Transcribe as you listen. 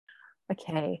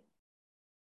Okay,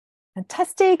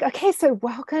 fantastic. Okay, so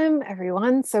welcome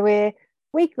everyone. So we're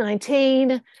week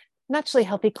 19, Naturally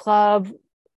Healthy Club,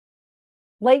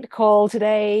 late call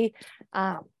today.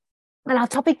 And our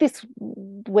topic this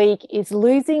week is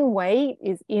losing weight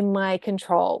is in my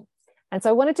control. And so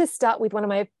I wanted to start with one of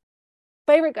my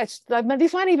favorite,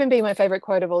 this might even be my favorite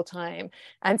quote of all time.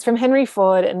 And it's from Henry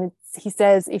Ford. And he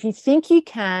says, if you think you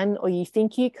can or you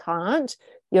think you can't,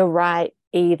 you're right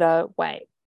either way.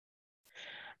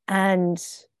 And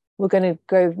we're going to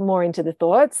go more into the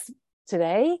thoughts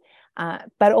today.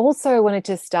 But also I wanted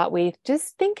to start with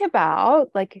just think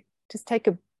about, just take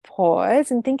a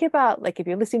pause and think about, if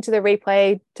you're listening to the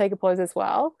replay, take a pause as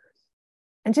well.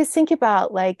 And just think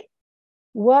about,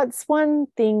 what's one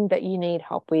thing that you need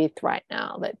help with right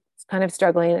now that's kind of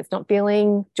struggling, it's not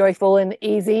feeling joyful and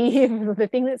easy, the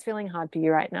thing that's feeling hard for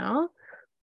you right now.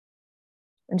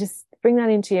 And just bring that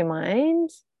into your mind.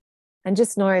 And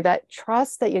just know that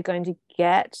trust that you're going to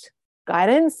get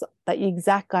guidance, that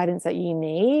exact guidance that you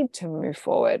need to move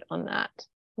forward on that.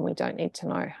 And we don't need to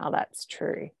know how that's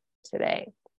true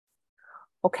today.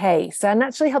 Okay, so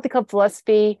Naturally Healthy Club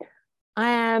philosophy.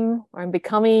 I'm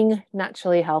becoming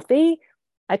naturally healthy.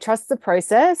 I trust the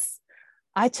process.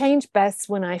 I change best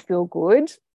when I feel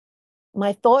good.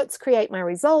 My thoughts create my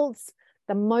results.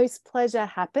 The most pleasure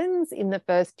happens in the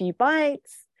first few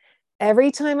bites.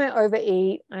 Every time I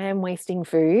overeat, I am wasting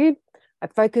food. I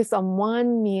focus on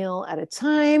one meal at a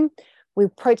time. We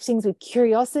approach things with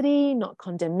curiosity, not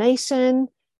condemnation.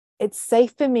 It's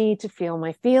safe for me to feel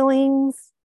my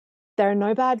feelings. There are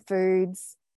no bad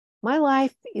foods. My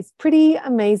life is pretty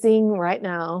amazing right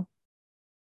now.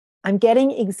 I'm getting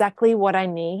exactly what I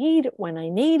need when I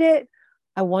need it.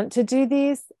 I want to do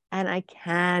this and I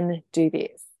can do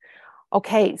this.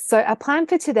 Okay, so our plan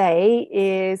for today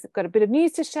is I've got a bit of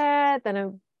news to share,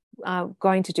 then I'm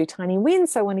going to do tiny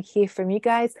wins. So I want to hear from you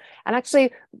guys. And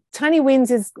actually, tiny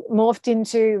wins is morphed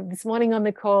into this morning on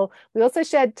the call. We also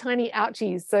shared tiny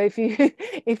ouchies. So if you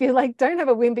don't have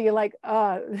a win, but you're like,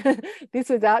 oh, this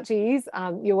was ouchies,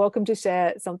 you're welcome to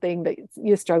share something that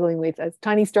you're struggling with as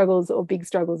tiny struggles or big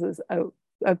struggles. Is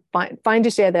fine to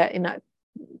share that in that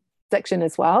section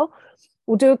as well.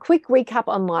 We'll do a quick recap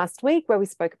on last week where we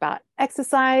spoke about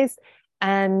exercise,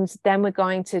 and then we're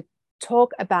going to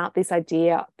talk about this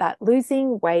idea that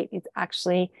losing weight is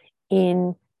actually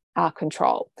in our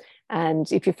control.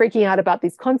 And if you're freaking out about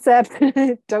this concept,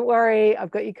 don't worry,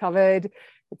 I've got you covered.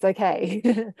 It's okay.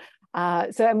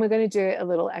 And we're going to do a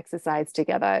little exercise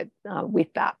together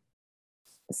with that.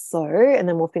 So, and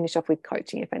then we'll finish off with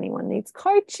coaching if anyone needs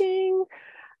coaching.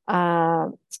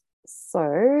 So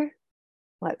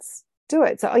let's do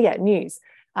it. So, news.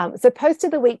 So post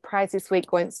of the week prize this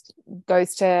week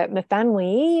goes to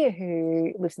Mafanwi,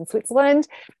 who lives in Switzerland,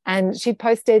 and she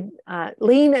posted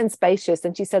lean and spacious.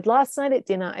 And she said, last night at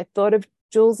dinner, I thought of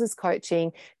Jules's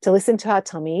coaching to listen to our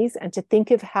tummies and to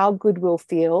think of how good we'll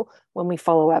feel when we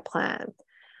follow our plan.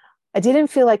 I didn't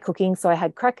feel like cooking, so I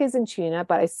had crackers and tuna,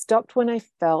 but I stopped when I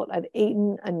felt I'd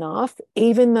eaten enough,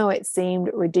 even though it seemed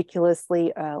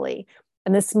ridiculously early.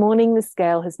 And this morning, the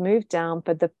scale has moved down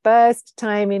for the first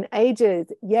time in ages.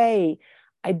 Yay.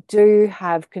 I do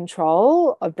have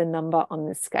control of the number on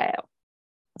the scale.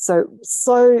 So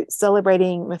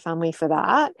celebrating my family for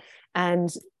that.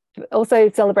 And also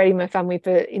celebrating my family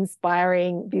for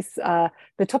inspiring this,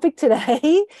 the topic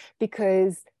today,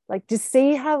 because just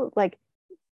see how,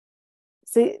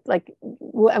 and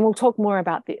we'll talk more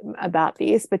about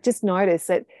this, but just notice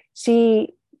that she,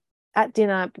 at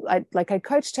dinner, I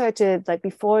coached her to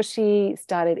before she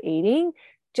started eating,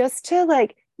 just to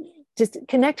just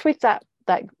connect with that,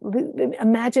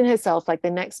 imagine herself the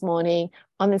next morning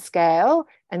on the scale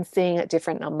and seeing a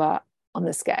different number on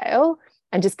the scale,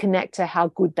 and just connect to how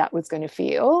good that was going to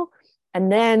feel, and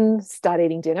then start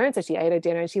eating dinner. And so she ate her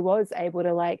dinner and she was able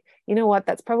to you know what,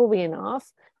 that's probably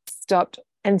enough. Stopped.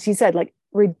 And she said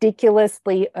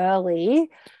ridiculously early.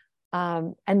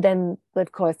 And then,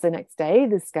 of course, the next day,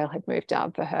 the scale had moved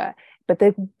down for her. But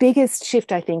the biggest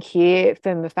shift, I think, here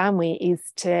for my family is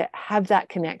to have that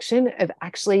connection of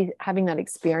actually having that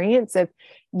experience of,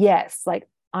 yes,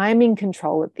 I'm in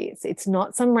control of this. It's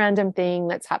not some random thing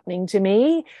that's happening to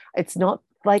me. It's not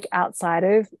outside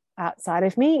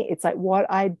of me. It's what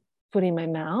I put in my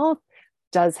mouth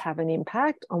does have an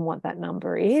impact on what that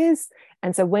number is.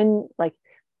 And so when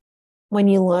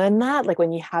you learn that,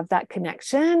 when you have that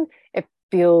connection, it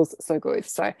feels so good.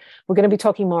 So we're going to be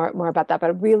talking more about that, but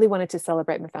I really wanted to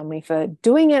celebrate my family for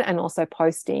doing it and also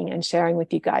posting and sharing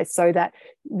with you guys so that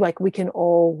we can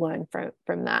all learn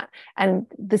from that. And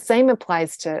the same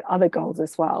applies to other goals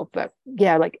as well. But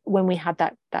yeah, when we have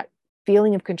that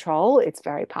feeling of control, it's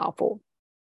very powerful.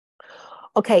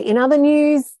 Okay, in other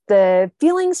news, the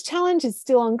Feelings Challenge is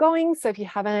still ongoing. So if you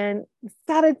haven't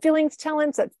started Feelings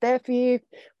Challenge, that's there for you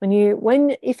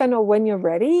if and or when you're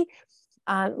ready.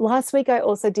 Last week, I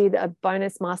also did a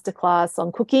bonus masterclass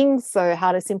on cooking, so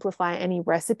how to simplify any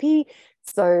recipe.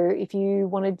 So if you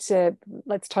wanted to,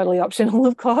 that's totally optional,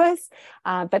 of course,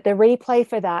 but the replay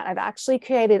for that, I've actually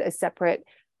created a separate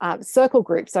circle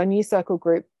group, so a new circle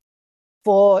group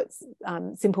for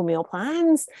simple meal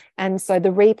plans. And so the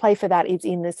replay for that is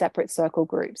in the separate circle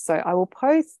group. So I will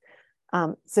post,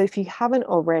 so if you haven't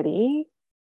already,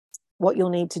 what you'll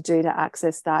need to do to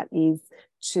access that is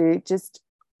to just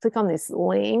click on this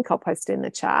link. I'll post it in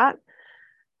the chat.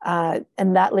 And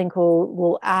that link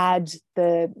will add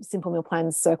the Simple Meal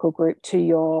Plans circle group to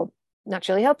your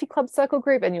Naturally Healthy Club circle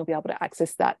group, and you'll be able to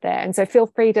access that there. And so feel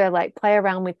free to like play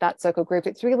around with that circle group.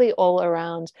 It's really all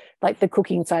around like the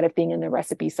cooking side of things and the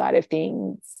recipe side of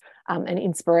things, and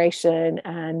inspiration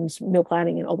and meal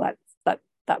planning and all that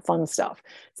fun stuff.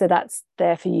 So that's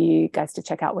there for you guys to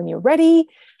check out when you're ready.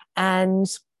 And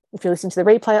if you listen to the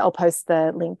replay, I'll post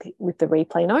the link with the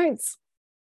replay notes.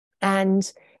 And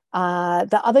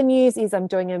the other news is I'm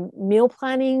doing a meal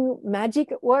planning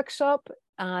magic workshop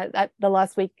at the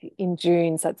last week in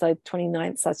June. So it's like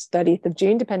 29th/30th of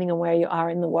June, depending on where you are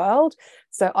in the world.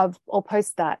 So I'll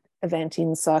post that event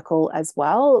in Circle as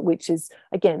well, which is,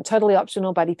 again, totally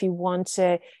optional. But if you want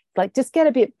to like just get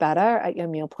a bit better at your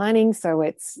meal planning, so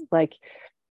it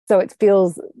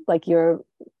feels like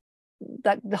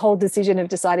that the whole decision of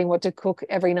deciding what to cook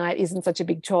every night isn't such a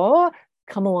big chore,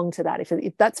 come along to that.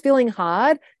 If that's feeling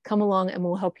hard, come along and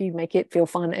we'll help you make it feel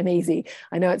fun and easy.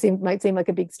 I know might seem like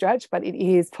a big stretch, but it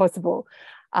is possible.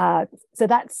 So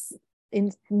that's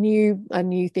a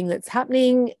new thing that's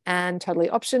happening and totally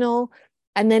optional.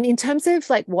 And then in terms of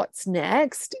like what's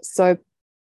next, so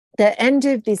the end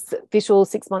of this official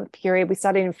 6-month period, we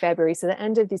started in February. So the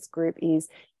end of this group is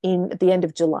at the end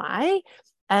of July.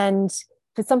 And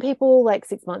for some people, like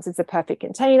 6 months is a perfect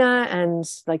container, and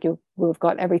like you will have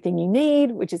got everything you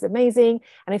need, which is amazing.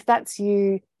 And if that's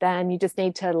you, then you just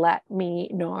need to let me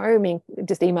know. I mean,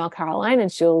 just email Caroline and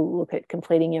she'll look at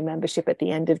completing your membership at the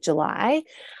end of July.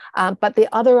 But the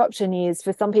other option is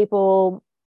for some people,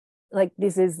 like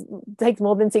takes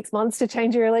more than 6 months to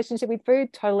change your relationship with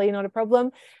food, totally not a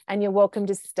problem. And you're welcome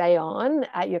to stay on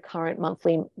at your current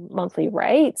monthly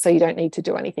rate. So you don't need to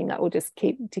do anything. That will just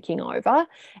keep ticking over.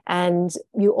 And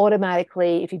you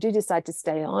automatically, if you do decide to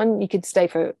stay on, you could stay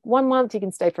for 1 month, you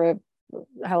can stay for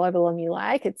however long you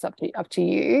like. It's up to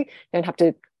you. You don't have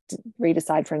to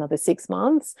redecide for another 6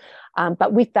 months.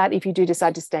 But with that, if you do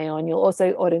decide to stay on, you'll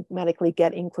also automatically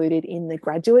get included in the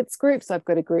graduates group. So I've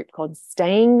got a group called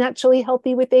Staying Naturally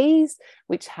Healthy with Ease,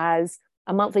 which has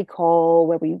a monthly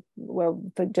call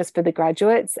just for the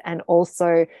graduates. And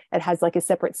also it has like a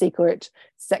separate secret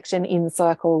section in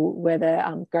Circle where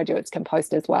the graduates can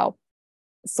post as well.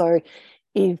 So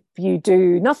if you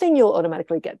do nothing, you'll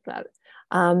automatically get that.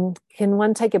 Can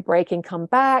one take a break and come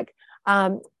back?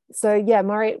 So yeah,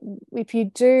 Maury, if you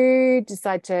do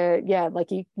decide to,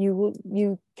 like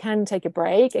you can take a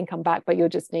break and come back, but you'll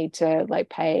just need to like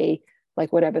pay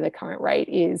like whatever the current rate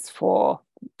is for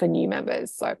new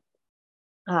members. So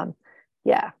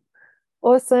yeah,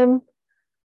 awesome.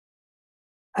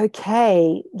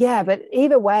 Okay, yeah, but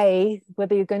either way,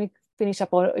 whether you're going to finish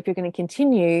up or if you're going to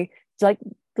continue, like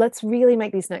let's really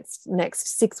make these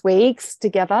next 6 weeks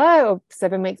together, or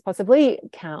 7 weeks possibly,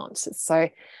 count. So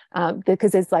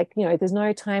because there's there's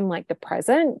no time like the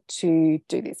present to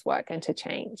do this work and to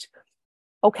change.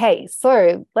 Okay,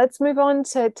 so let's move on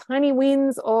to tiny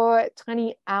wins or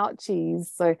tiny ouchies.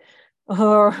 So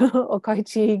or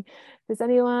coaching. Does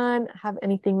anyone have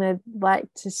anything they'd like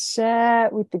to share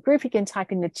with the group? You can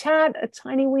type in the chat a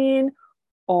tiny win,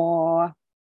 or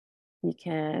you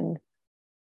can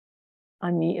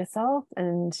unmute yourself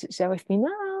and share with me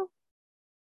now.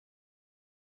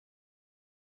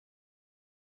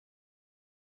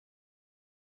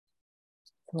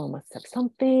 Someone must have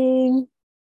something.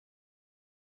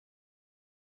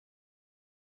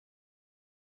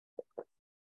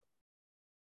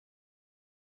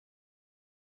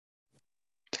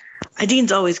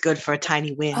 Adine's always good for a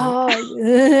tiny win. Oh,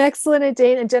 excellent,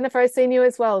 Adine. And Jennifer, I've seen you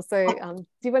as well. So do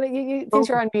you want to, since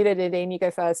you're unmuted, Adine, you go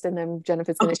first, and then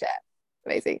Jennifer's going to share.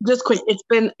 Amazing. Just quick, it's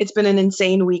been an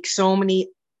insane week. So many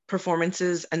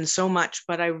performances and so much,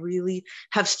 but I really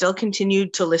have still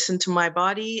continued to listen to my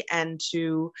body, and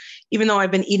to, even though I've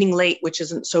been eating late, which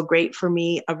isn't so great for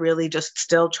me, I really just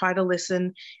still try to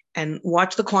listen and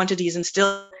watch the quantities, and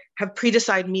still have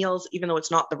pre-decided meals, even though it's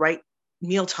not the right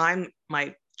meal time,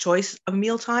 my choice of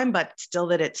meal time, but still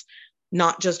that it's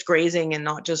not just grazing and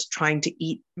not just trying to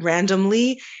eat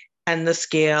randomly. And the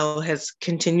scale has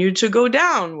continued to go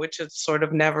down, which it's sort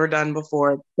of never done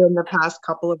before. In the past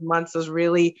couple of months has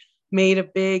really made a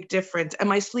big difference. And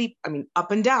my sleep, I mean,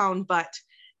 up and down, but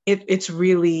it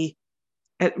really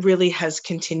has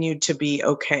continued to be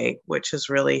okay, which is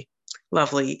really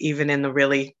lovely, even in the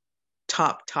really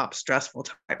top stressful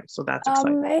time. So that's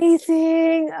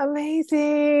exciting.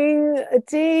 Amazing.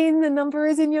 Dean, the number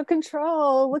is in your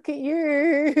control. Look at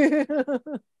you.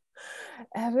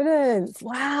 Evidence.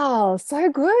 Wow. So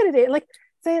good. Like,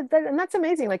 so that, and that's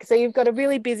amazing. Like, so you've got a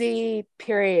really busy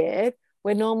period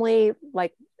where normally,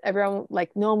 like, everyone,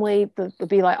 like, normally they'll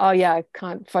be like, oh, yeah, I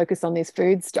can't focus on this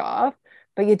food stuff.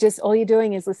 But all you're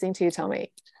doing is listening to your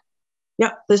tummy.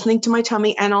 Yeah, listening to my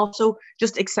tummy, and also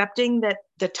just accepting that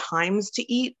the times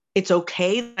to eat, it's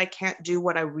okay. I can't do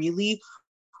what I really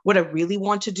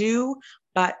want to do,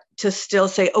 but to still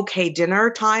say, okay,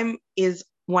 dinner time is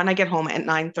when I get home at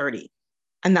 9:30.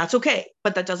 And that's okay.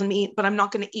 But that doesn't mean, but I'm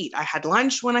not going to eat. I had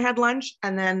lunch when I had lunch,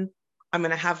 and then I'm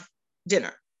going to have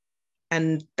dinner.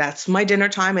 And that's my dinner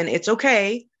time, and it's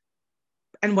okay.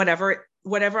 And whatever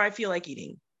I feel like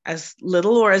eating, as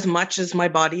little or as much as my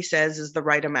body says is the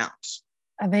right amount.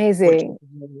 Amazing.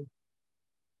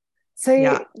 So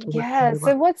yeah.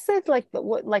 So what's the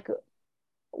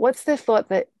what's the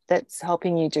thought that's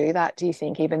helping you do that, do you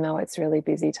think, even though it's really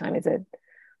busy time? Is it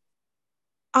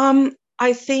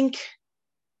I think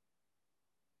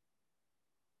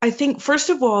first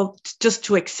of all, just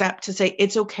to accept, to say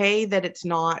it's okay that it's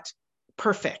not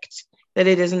perfect, that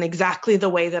it isn't exactly the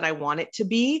way that I want it to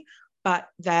be, but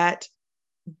that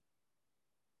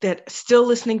still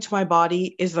listening to my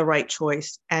body is the right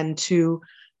choice, and to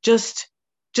just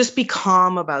be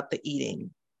calm about the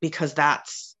eating, because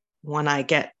that's when I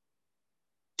get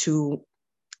too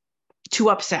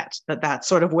upset. That's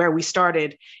sort of where we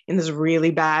started, in this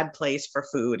really bad place for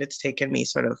food. It's taken me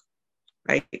sort of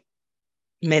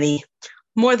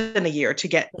more than a year to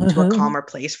get to a calmer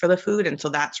place for the food, and so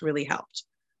that's really helped,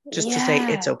 just to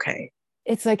say it's okay.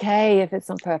 It's okay if it's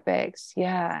not perfect.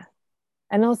 Yeah.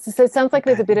 And also, so it sounds like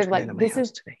there's a bit of like,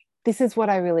 this is what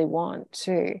I really want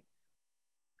too.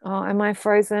 Oh, am I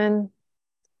frozen?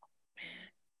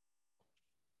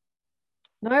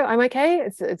 No, I'm okay.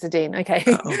 It's a Dean. Okay.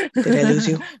 Did I lose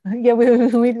you? Yeah,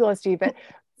 we've lost you. But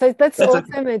so that's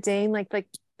awesome, Dean. Like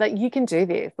you can do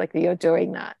this. Like you're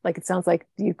doing that. Like it sounds like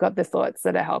you've got the thoughts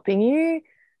that are helping you,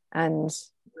 and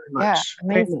yeah,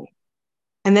 amazing.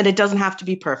 And that it doesn't have to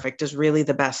be perfect is really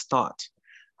the best thought,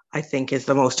 I think, is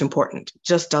the most important. It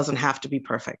just doesn't have to be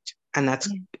perfect, and that's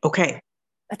okay.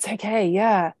 That's okay.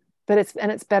 Yeah, but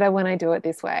it's better when I do it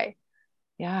this way.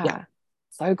 Yeah.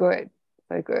 So good.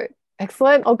 So good.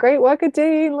 Excellent. Oh, great work,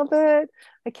 Dean. Love it.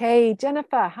 Okay,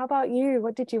 Jennifer, how about you?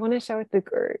 What did you want to share with the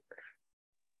group?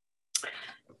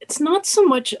 It's not so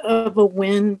much of a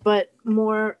win, but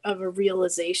more of a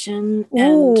realization.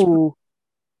 Ooh.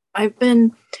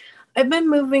 And I've been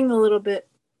moving a little bit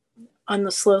on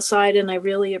the slow side, and I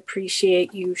really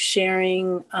appreciate you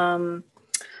sharing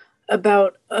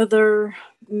about other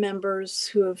members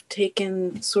who have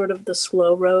taken sort of the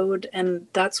slow road, and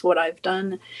that's what I've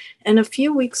done. And a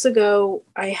few weeks ago,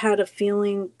 I had a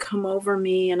feeling come over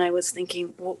me, and I was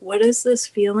thinking, what is this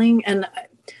feeling? And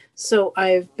so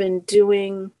I've been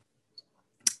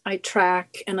I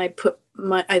track, and I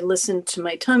listen to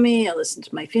my tummy, I listen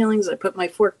to my feelings, I put my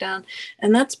fork down,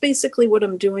 and that's basically what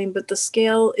I'm doing. But the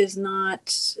scale is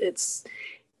not,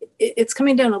 it's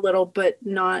coming down a little, but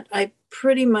not, I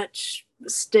pretty much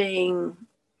staying.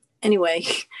 Anyway,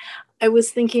 I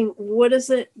was thinking, what is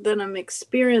it that I'm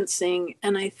experiencing?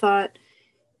 And I thought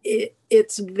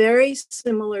it's very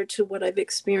similar to what I've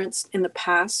experienced in the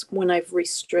past when I've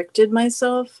restricted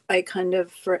myself. I kind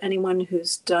of, for anyone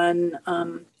who's done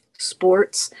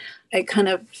sports, I kind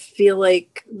of feel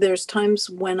like there's times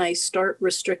when I start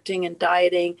restricting and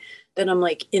dieting that I'm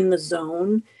like in the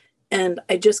zone, and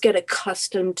I just get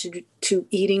accustomed to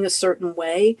eating a certain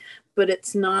way, but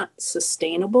it's not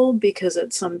sustainable because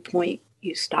at some point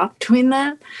you stop doing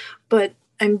that. But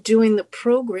I'm doing the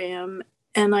program,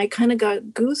 and I kind of got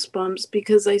goosebumps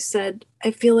because I said,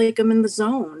 I feel like I'm in the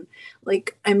zone.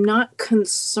 Like I'm not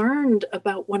concerned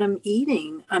about what I'm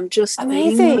eating. I'm just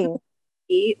amazing.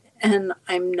 Eat, and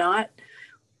I'm not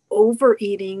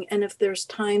overeating. And if there's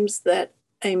times that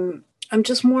I'm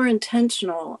just more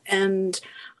intentional. And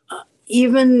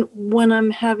even when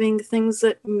I'm having things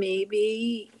that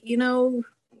maybe,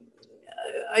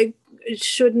 I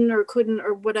shouldn't or couldn't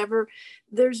or whatever,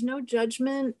 there's no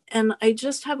judgment. And I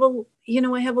just have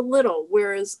I have a little,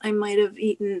 whereas I might have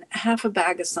eaten half a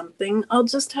bag of something. I'll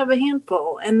just have a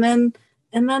handful, and then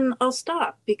and then I'll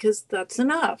stop because that's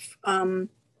enough.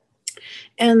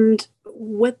 And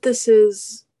what this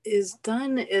is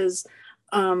done is,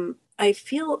 I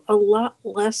feel a lot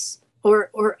less,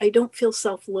 or I don't feel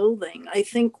self-loathing. I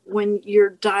think when you're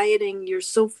dieting, you're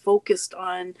so focused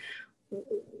on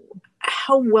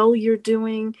how well you're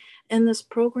doing, and this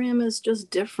program is just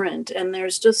different, and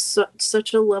there's just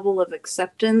such a level of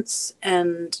acceptance.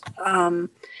 And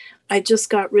I just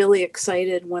got really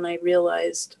excited when I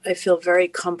realized I feel very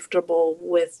comfortable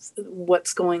with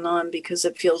what's going on, because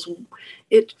it feels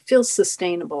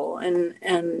sustainable,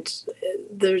 and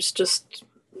there's just,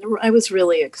 I was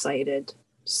really excited.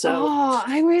 So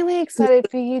I'm really excited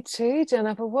for you too,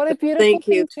 Jennifer. What a beautiful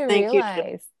thing to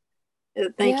realize.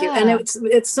 Thank you. And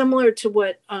it's similar to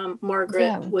what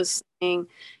Margaret was saying.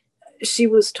 She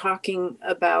was talking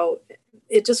about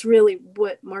it, just really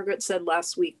what Margaret said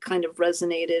last week kind of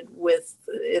resonated with.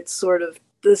 It's sort of,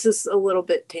 this is a little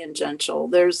bit tangential.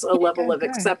 There's a level of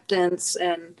acceptance,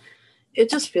 and it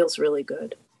just feels really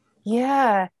good.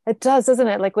 Yeah, it does, doesn't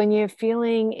it? Like when you're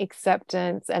feeling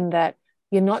acceptance, and that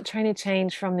you're not trying to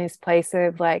change from this place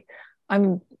of like,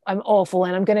 I'm awful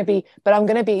and I'm going to be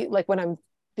like, when I'm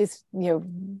this,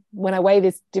 when I weigh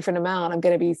this different amount, I'm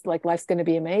going to be like, life's going to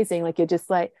be amazing. Like, you're just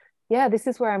like, yeah, this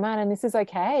is where I'm at and this is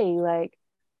okay. Like,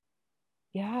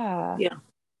 yeah.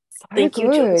 Thank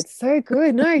you, Jules. So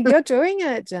good. No, you're doing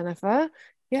it, Jennifer.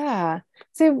 Yeah.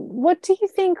 So what do you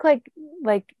think, like,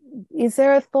 is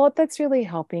there a thought that's really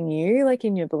helping you, like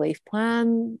in your belief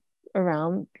plan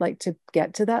around, like, to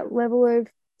get to that level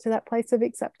to that place of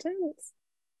acceptance?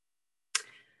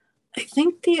 I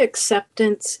think the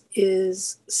acceptance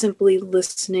is simply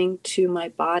listening to my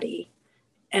body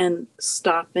and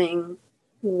stopping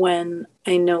when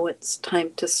I know it's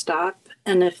time to stop.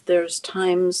 And if there's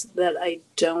times that I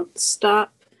don't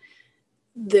stop,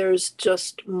 there's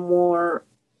just more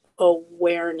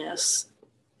awareness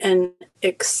and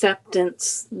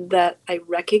acceptance that I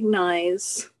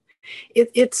recognize.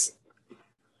 It's,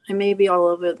 I may be all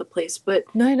over the place, but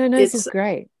no, this is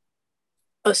great.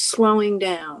 A slowing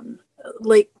down.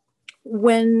 Like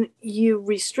when you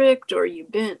restrict or you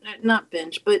not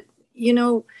binge, but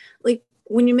like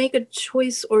when you make a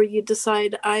choice or you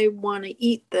decide I want to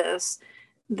eat this,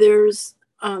 there's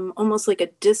almost like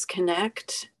a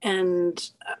disconnect,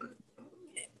 and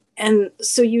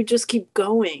so you just keep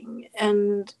going,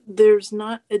 and there's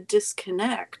not a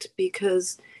disconnect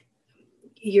because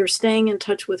you're staying in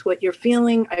touch with what you're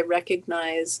feeling. I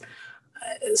recognize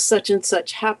such and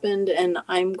such happened, and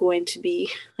I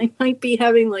might be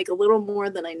having like a little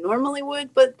more than I normally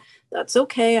would, but that's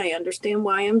okay. I understand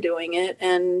why I'm doing it.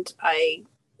 And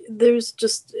there's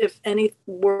just, if any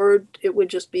word, it would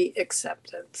just be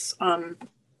acceptance. And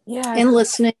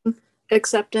listening,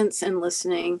 acceptance and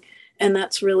listening. And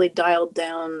that's really dialed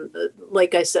down,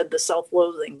 like I said, the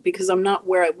self-loathing, because I'm not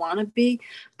where I want to be,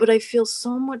 but I feel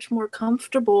so much more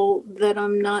comfortable that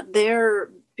I'm not there,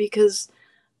 because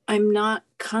I'm not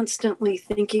constantly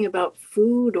thinking about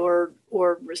food or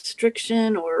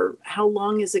restriction or how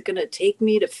long is it going to take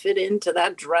me to fit into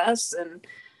that dress. And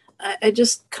I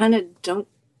just kind of don't,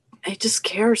 I just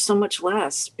care so much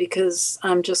less because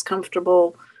I'm just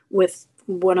comfortable with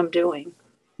what I'm doing.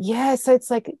 Yeah. So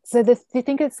it's like, you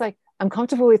think it's like, I'm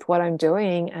comfortable with what I'm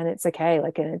doing and it's okay.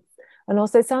 Like, and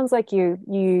also it sounds like you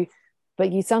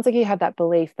sounds like you have that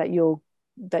belief that you're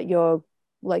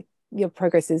like, your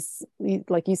progress is,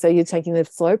 like you say, you're taking the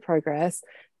slow progress,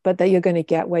 but that you're going to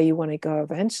get where you want to go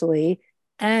eventually,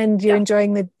 and you're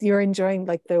enjoying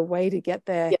like the way to get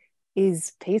there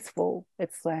is peaceful.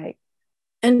 It's like,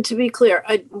 and to be clear,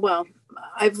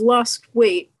 I've lost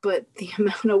weight, but the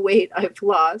amount of weight I've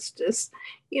lost is,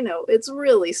 it's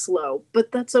really slow,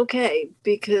 but that's okay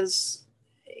because,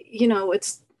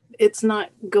 it's not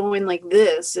going like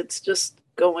this. It's just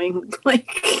going like,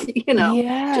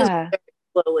 just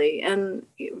slowly. And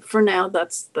for now,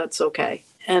 that's okay.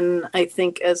 And I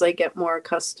think as I get more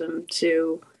accustomed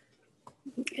to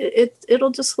it,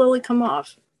 it'll just slowly come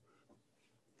off.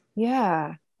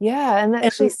 Yeah. And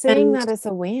actually seeing that as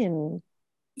a win,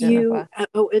 Jennifer.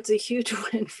 It's a huge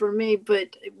win for me.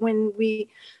 But when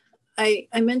I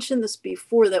mentioned this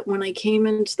before, that when I came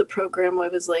into the program, I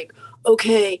was like,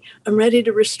 okay, I'm ready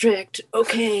to restrict.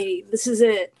 Okay, this is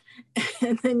it.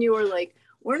 And then you were like,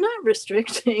 we're not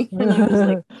restricting. And I was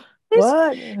like,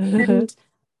 what?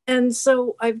 and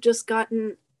so I've just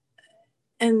gotten,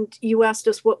 and you asked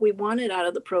us what we wanted out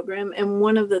of the program. And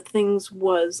one of the things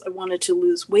was I wanted to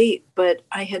lose weight, but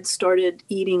I had started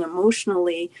eating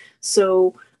emotionally.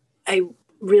 So I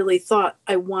really thought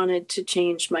I wanted to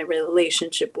change my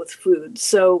relationship with food.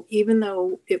 So even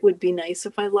though it would be nice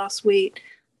if I lost weight,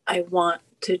 I want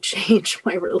to change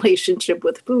my relationship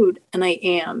with food, and I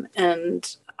am.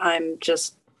 And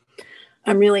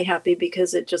I'm really happy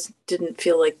because it just didn't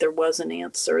feel like there was an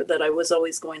answer, that I was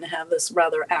always going to have this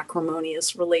rather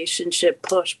acrimonious relationship,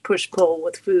 push, pull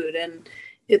with food. And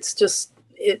it's just,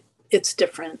 it's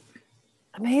different.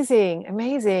 Amazing.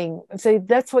 Amazing. So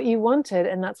that's what you wanted,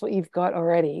 and that's what you've got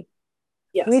already.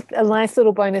 Yes. With a nice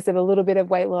little bonus of a little bit of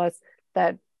weight loss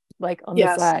that like on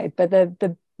the side. But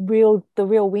the real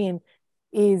win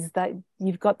is that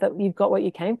you've got what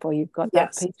you came for. You've got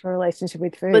that peaceful relationship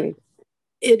with food. But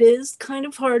it is kind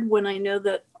of hard when I know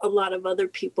that a lot of other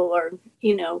people are,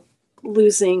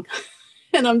 losing,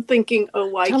 and I'm thinking, oh,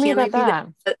 why Tell can't me I about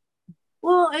be that?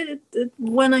 Well,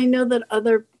 when I know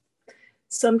that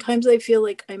sometimes I feel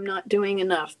like I'm not doing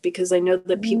enough, because I know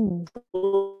that people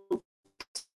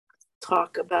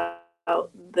talk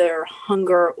about their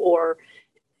hunger, or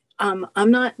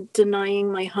I'm not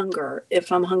denying my hunger.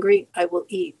 If I'm hungry, I will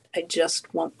eat. I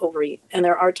just won't overeat. And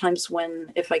there are times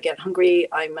when, if I get hungry,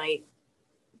 I might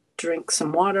drink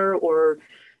some water or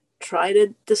try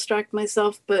to distract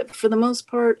myself. But for the most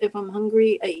part, if I'm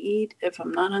hungry, I eat. If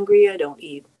I'm not hungry, I don't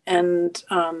eat. And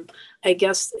I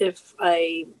guess if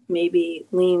I maybe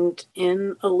leaned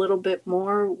in a little bit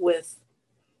more with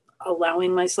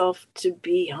allowing myself to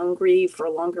be hungry for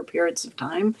longer periods of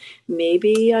time,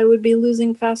 maybe I would be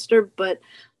losing faster. But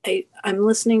I'm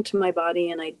listening to my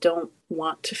body, and I don't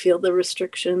want to feel the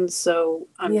restrictions. So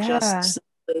I'm just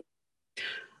simply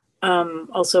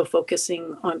also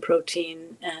focusing on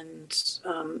protein and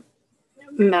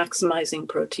maximizing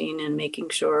protein and making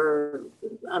sure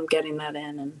I'm getting that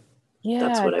in. And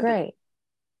that's what I've been.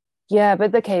 Yeah,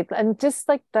 but okay, and just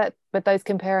like that, but those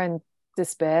compare and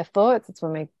despair thoughts, it's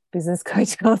what my business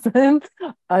coach calls them.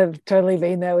 I've totally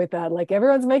been there with that. Like,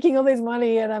 everyone's making all this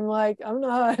money and I'm like, I'm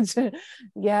not.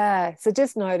 Yeah. So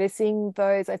just noticing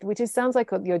those, which sounds like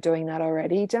you're doing that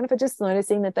already, Jennifer, just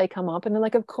noticing that they come up, and then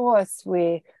like, of course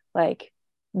we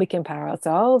compare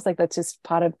ourselves. Like, that's just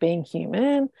part of being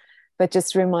human. But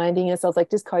just reminding yourself, like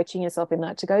just coaching yourself in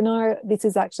that to go, no, this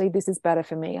is better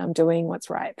for me. I'm doing what's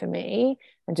right for me.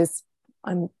 And just,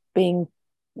 I'm being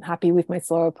happy with my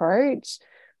slow approach.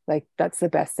 Like, that's the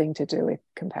best thing to do with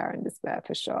compare and despair,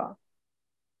 for sure.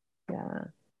 Yeah.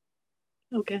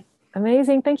 Okay.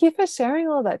 Amazing. Thank you for sharing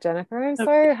all that, Jennifer. I'm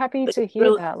so happy to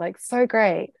hear that. Like, so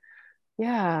great.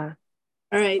 Yeah.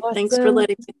 All right. Awesome. Thanks for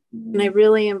letting me. And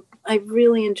I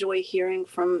really enjoy hearing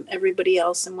from everybody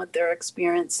else and what they're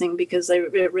experiencing, because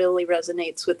it really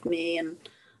resonates with me, and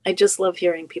I just love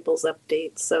hearing people's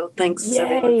updates. So thanks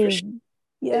everyone for sharing.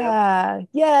 Yeah.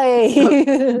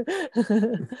 Yay.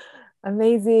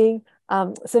 Amazing.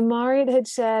 So Mariette had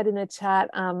shared in the chat,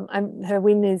 her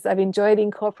win is, I've enjoyed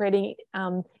incorporating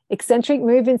eccentric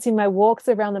movements in my walks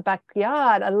around the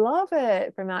backyard. I love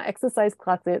it. From our exercise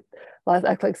class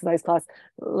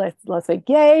last week.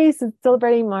 Yay. So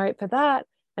celebrating Mariette for that.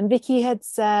 And Vicky had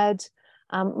said,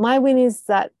 my win is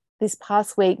that this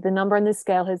past week, the number on the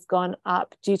scale has gone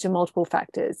up due to multiple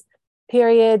factors: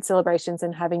 period, celebrations,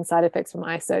 and having side effects from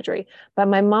eye surgery. But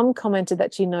my mum commented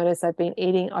that she noticed I've been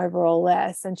eating overall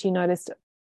less, and she noticed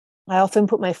I often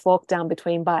put my fork down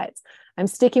between bites. I'm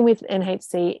sticking with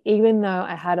NHC, even though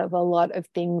I had a lot of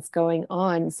things going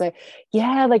on. So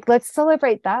yeah, like, let's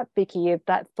celebrate that, Vicky, of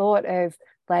that thought of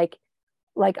like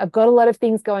I've got a lot of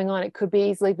things going on. It could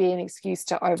easily be an excuse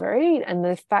to overeat. And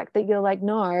the fact that you're like,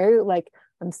 no, like,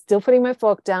 I'm still putting my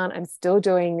fork down, I'm still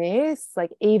doing this,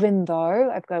 like, even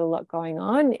though I've got a lot going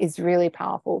on, is really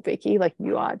powerful, Vicky. Like,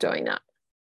 you are doing that.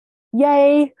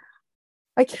 Yay.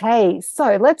 Okay,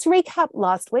 so let's recap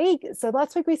last week. So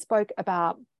last week we spoke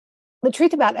about the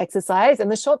truth about exercise,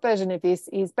 and the short version of this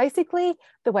is basically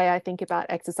the way I think about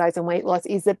exercise and weight loss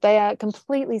is that they are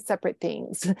completely separate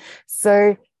things.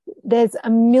 So there's a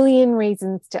million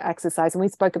reasons to exercise, and we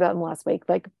spoke about them last week,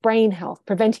 like brain health,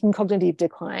 preventing cognitive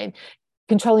decline,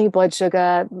 controlling your blood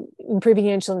sugar, improving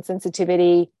your insulin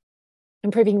sensitivity,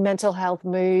 improving mental health,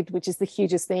 mood, which is the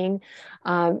hugest thing,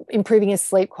 improving your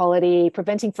sleep quality,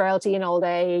 preventing frailty in old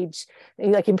age,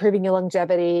 like improving your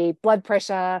longevity, blood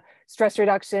pressure, stress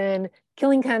reduction,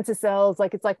 killing cancer cells.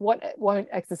 Like, it's like, what won't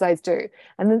exercise do?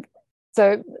 And then,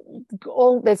 so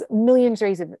there's millions of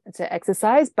reasons to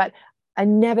exercise, but I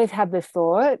never have the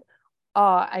thought,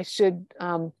 oh, I should,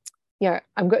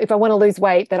 if I want to lose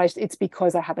weight, it's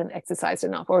because I haven't exercised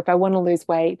enough, or if I want to lose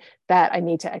weight, that I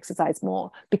need to exercise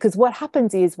more. Because what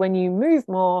happens is, when you move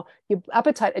more, your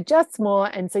appetite adjusts more,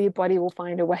 and so your body will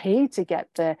find a way to get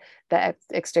the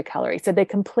extra calories. So they're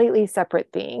completely separate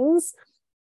things.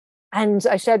 And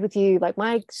I shared with you, like,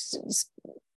 my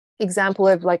example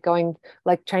of like going,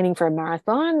 like training for a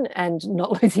marathon and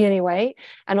not losing any weight,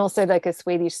 and also like a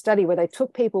Swedish study where they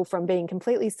took people from being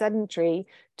completely sedentary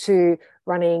to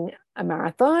running a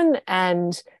marathon,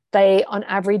 and they on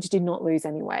average did not lose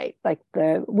any weight. Like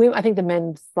I think the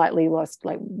men slightly lost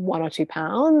like 1 or 2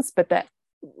 pounds, but the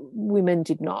women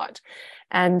did not.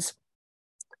 And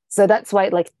so that's why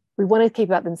like we want to keep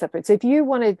them separate. So if you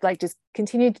want to like just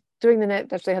continue doing the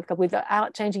Naturally Healthy Club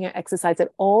without changing your exercise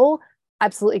at all,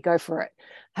 absolutely go for it.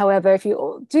 However, if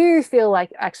you do feel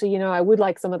like actually, I would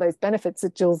like some of those benefits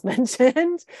that Jules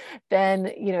mentioned,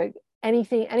 then,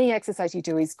 any exercise you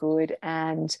do is good,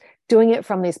 and doing it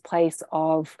from this place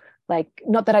of like,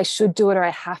 not that I should do it or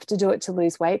I have to do it to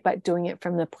lose weight, but doing it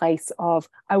from the place of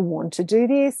I want to do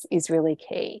this is really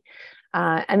key.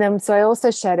 And then, so I also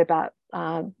shared about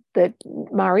that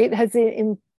Marit has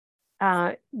been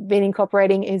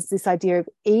incorporating is this idea of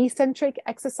eccentric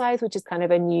exercise, which is kind of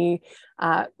a new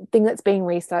thing that's being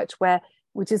researched,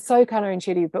 which is so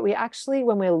counterintuitive, but we actually,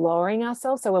 when we're lowering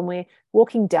ourselves, so when we're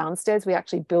walking downstairs, we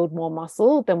actually build more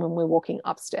muscle than when we're walking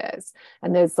upstairs.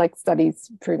 And there's like studies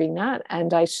proving that.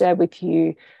 And I share with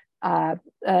you, so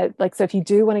if you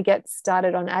do want to get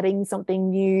started on adding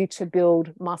something new to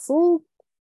build muscle,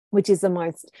 which is the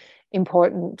most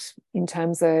important in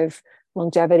terms of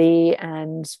longevity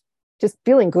and just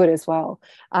feeling good as well,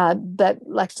 that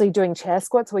actually doing chair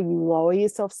squats where you lower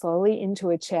yourself slowly into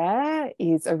a chair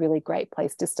is a really great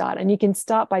place to start. And you can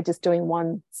start by just doing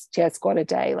 1 chair squat a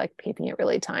day, like keeping it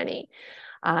really tiny.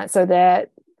 So there,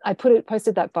 I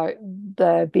posted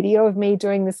the video of me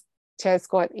doing this chair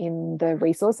squat in the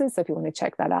resources. So if you want to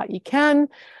check that out, you can.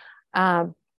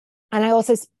 And I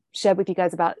also shared with you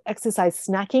guys about exercise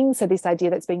snacking. So this idea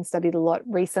that's being studied a lot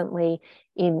recently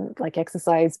in like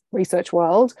exercise research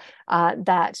world,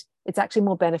 that it's actually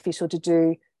more beneficial to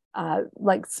do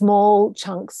like small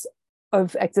chunks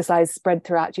of exercise spread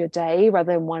throughout your day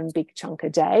rather than 1 big chunk a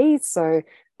day. So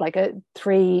like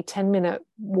 3 10-minute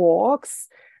walks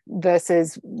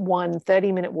versus 1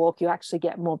 30-minute walk, you actually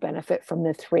get more benefit from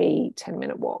the 3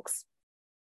 10-minute walks.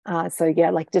 So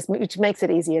yeah, like just which makes it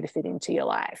easier to fit into your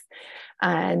life.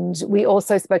 And we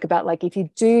also spoke about like if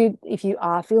you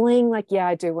are feeling like, yeah,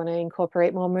 I do want to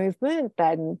incorporate more movement,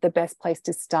 then the best place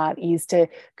to start is to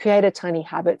create a tiny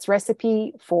habits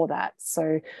recipe for that.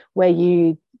 So where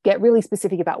you get really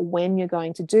specific about when you're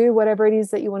going to do whatever it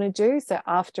is that you want to do. So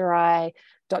after I ...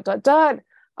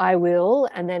 I will,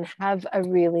 and then have a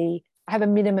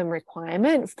minimum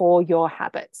requirement for your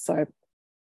habits. So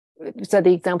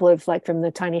the example of like from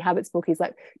the Tiny Habits book is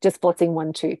like just flossing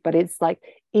 1 tooth, but it's like,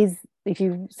 if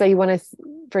you say you want to,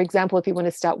 for example, if you want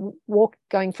to start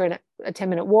going for a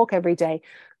 10-minute walk every day,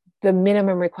 the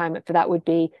minimum requirement for that would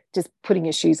be just putting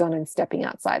your shoes on and stepping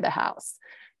outside the house.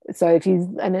 So if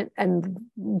you, and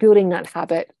building that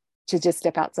habit to just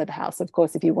step outside the house. Of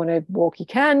course, if you want to walk, you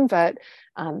can, but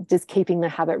just keeping the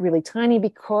habit really tiny,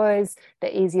 because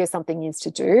the easier something is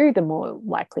to do, the more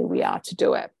likely we are to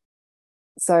do it.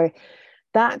 So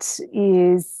that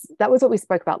was what we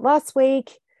spoke about last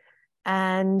week.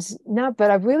 And no,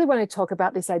 but I really want to talk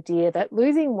about this idea that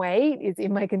losing weight is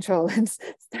in my control and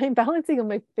staying balancing on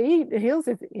my heels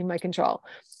is in my control.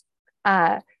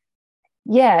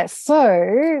 Yeah,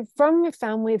 so from my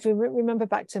family, if we remember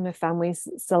back to my family's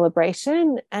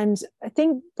celebration, and I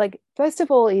think like first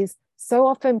of all is so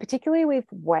often, particularly with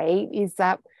weight, is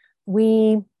that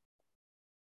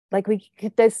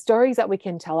there's stories that we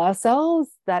can tell ourselves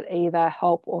that either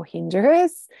help or hinder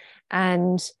us,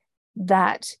 and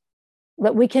that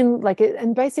we can like,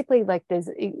 and basically like there's,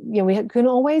 we can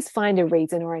always find a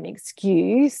reason or an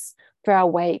excuse for our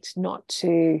weight not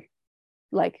to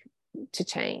like to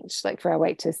change, like for our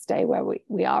weight to stay where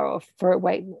we are, or for a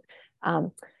weight.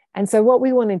 And so what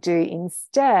we want to do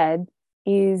instead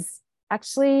is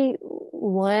actually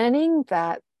learning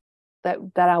that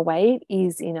our weight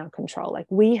is in our control. Like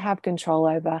we have control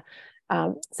over.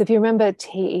 So if you remember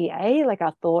TEA, like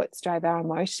our thoughts drive our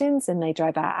emotions and they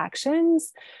drive our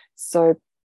actions. So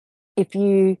if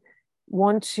you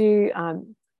want to,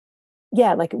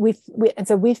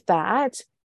 with that,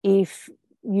 if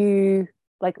you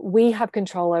like, we have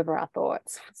control over our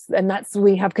thoughts, and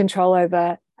we have control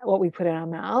over what we put in our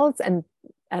mouths, and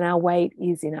our weight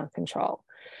is in our control.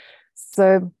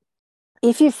 So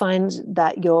if you find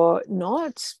that you're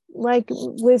not like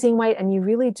losing weight and you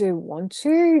really do want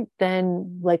to,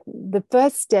 then like the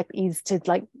first step is to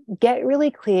like get really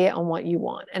clear on what you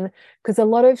want. And because a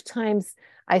lot of times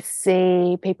I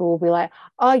see people will be like,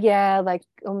 oh yeah, like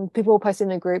people will post in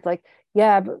the group like,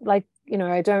 yeah, but like,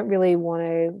 I don't really want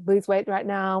to lose weight right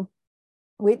now,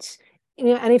 which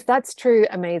and if that's true,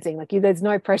 amazing. Like there's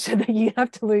no pressure that you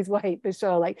have to lose weight for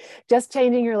sure. Like just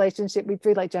changing your relationship with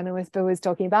food, like Jenna Whisper was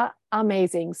talking about,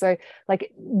 amazing. So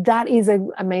like that is an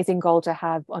amazing goal to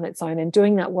have on its own, and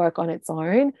doing that work on its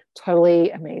own, totally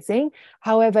amazing.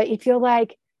 However, if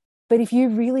you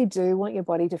really do want your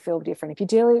body to feel different,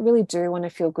 if you really do want to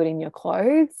feel good in your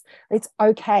clothes, it's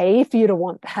okay for you to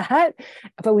want that.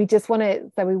 But we just want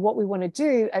to, what we want to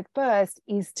do at first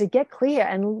is to get clear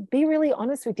and be really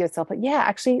honest with yourself. Like, yeah,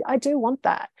 actually, I do want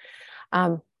that.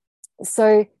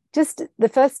 So just the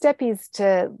first step is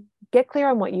to get clear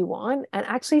on what you want and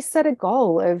actually set a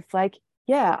goal of like,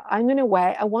 yeah, I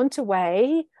want to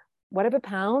weigh whatever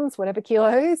pounds, whatever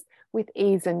kilos, with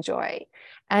ease and joy.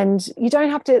 And you don't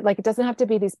have to, like, it doesn't have to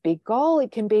be this big goal.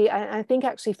 It can be, I think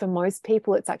actually for most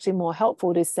people, it's actually more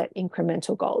helpful to set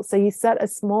incremental goals. So you set a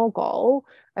small goal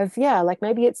of, yeah, like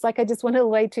maybe it's like, I just want to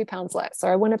weigh 2 pounds less,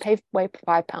 or I want to weigh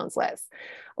 5 pounds less,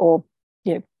 or,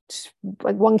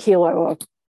 like 1 kilo, or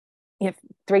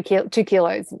 2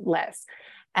 kilos less.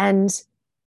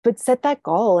 But set that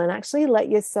goal and actually let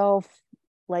yourself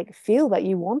like feel that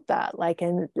you want that, like,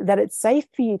 and that it's safe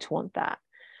for you to want that.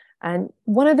 And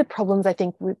one of the problems, I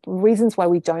think, with reasons why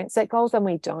we don't set goals and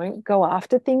we don't go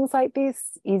after things like this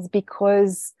is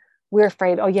because we're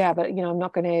afraid, oh yeah, but I'm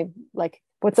not going to, like,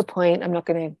 what's the point? I'm not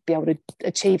going to be able to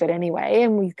achieve it anyway.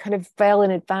 And we kind of fail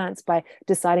in advance by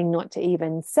deciding not to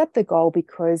even set the goal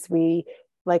because we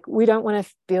don't want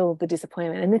to feel the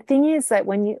disappointment. And the thing is that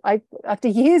after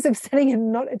years of setting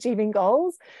and not achieving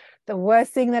goals, the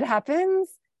worst thing that happens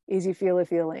is you feel a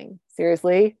feeling.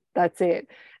 Seriously, that's it.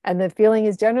 And the feeling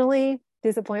is generally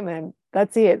disappointment.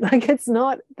 That's it. Like, it's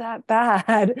not that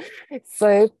bad.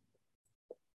 So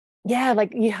yeah,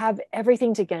 like you have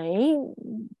everything to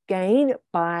gain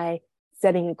by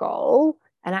setting a goal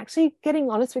and actually getting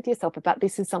honest with yourself about,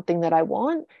 this is something that I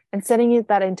want, and setting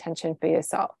that intention for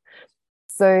yourself.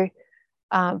 So,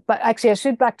 but actually I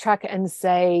should backtrack and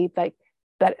say that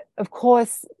of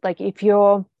course, like if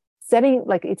you're setting,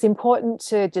 like, it's important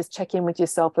to just check in with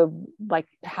yourself of like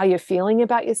how you're feeling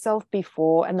about yourself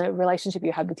before, and the relationship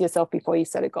you had with yourself before you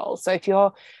set a goal. So if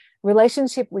your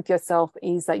relationship with yourself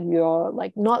is that you're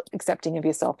like not accepting of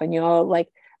yourself, and you're like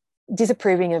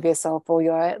disapproving of yourself, or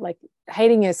you're like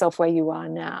hating yourself where you are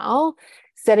now,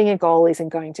 setting a goal isn't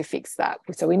going to fix that.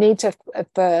 So we need to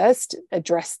first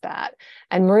address that.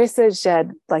 And Marissa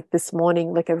shared like this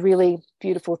morning, like a really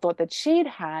beautiful thought that she'd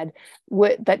had,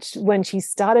 that when she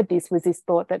started this, was this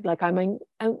thought that like, I'm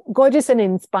gorgeous and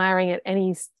inspiring at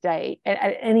any state,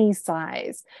 at any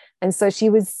size. And so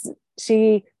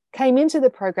she came into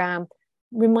the program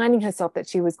reminding herself that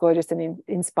she was gorgeous and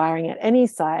inspiring at any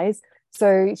size.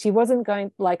 So she wasn't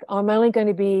going like, I'm only going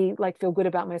to be like, feel good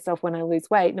about myself when I lose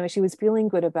weight. No, she was feeling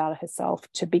good about herself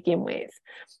to begin with.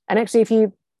 And actually,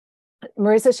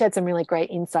 Marissa shared some really great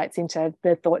insights into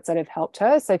the thoughts that have helped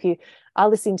her. So if you are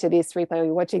listening to this replay,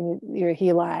 or you're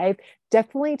here live,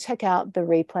 definitely check out the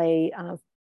replay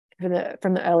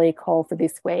from the earlier call for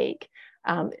this week.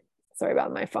 Sorry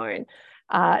about my phone.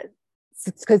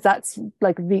 Because that's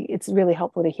like it's really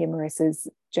helpful to hear Marissa's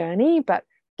journey. But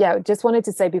yeah, just wanted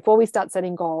to say, before we start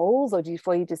setting goals, or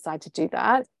before you decide to do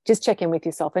that, just check in with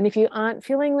yourself. And if you aren't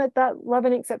feeling that love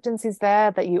and acceptance is there,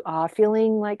 that you are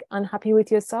feeling like unhappy with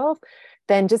yourself,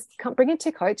 then just bring it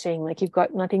to coaching. Like, you've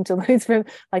got nothing to lose from,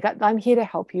 like, I'm here to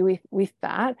help you with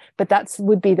that. But that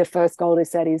would be the first goal to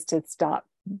set, is to start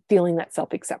feeling that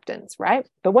self-acceptance, right?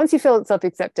 But once you feel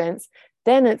self-acceptance,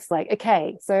 then it's like,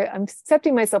 okay, so I'm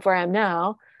accepting myself where I am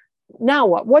now. Now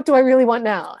what do I really want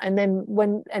now? And then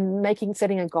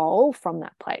setting a goal from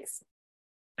that place.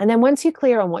 And then once you're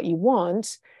clear on what you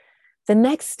want, the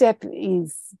next step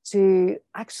is to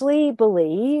actually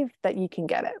believe that you can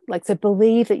get it. Like, so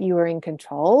believe that you are in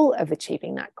control of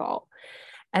achieving that goal.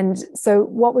 And so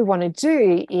what we want to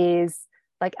do is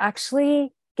like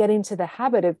actually get into the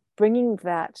habit of bringing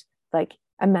that, like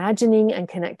imagining and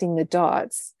connecting the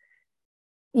dots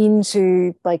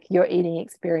into like your eating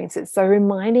experiences. So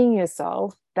reminding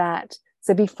yourself that,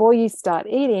 so before you start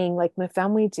eating, like my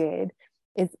family did,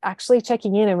 is actually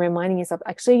checking in and reminding yourself,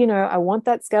 actually, I want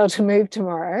that scale to move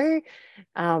tomorrow.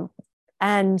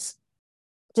 And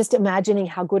just imagining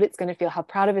how good it's going to feel, how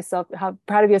proud of yourself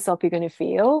you're going to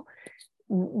feel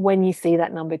when you see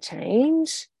that number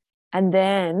change, and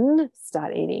then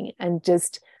start eating. And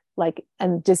just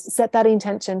set that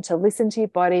intention to listen to your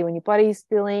body when your body's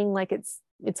feeling like it's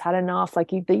had enough,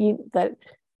 like you've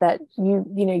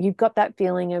got that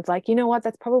feeling of like, what,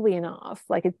 that's probably enough.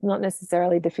 Like, it's not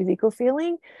necessarily the physical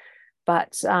feeling,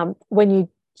 but when you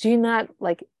do that,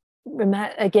 like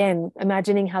again,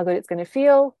 imagining how good it's going to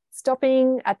feel,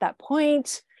 stopping at that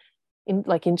point,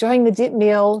 enjoying the dip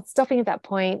meal, stopping at that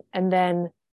point, and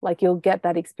then like you'll get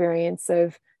that experience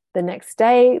of the next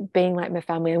day being like my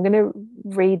family. I'm going to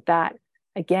read that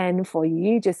again for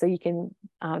you just so you can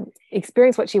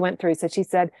experience what she went through. So she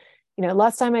said,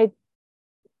 last time I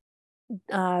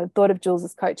thought of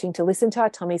Jules's coaching to listen to our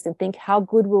tummies and think how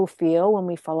good we'll feel when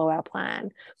we follow our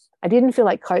plan. I didn't feel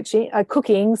like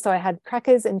cooking, so I had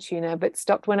crackers and tuna, but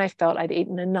stopped when I felt I'd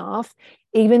eaten enough,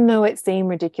 even though it seemed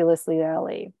ridiculously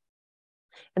early.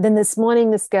 And then this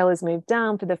morning, the scale has moved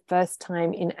down for the first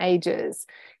time in ages.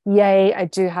 Yay, I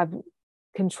do have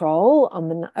control on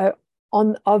the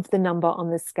of the number on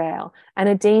the scale. And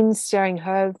Adine's sharing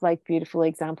her like beautiful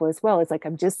example as well. It's like,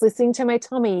 I'm just listening to my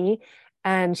tummy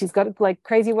and she's got like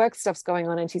crazy work stuffs going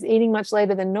on and she's eating much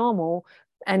later than normal.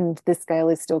 And the scale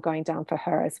is still going down for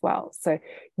her as well. So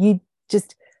you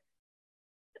just,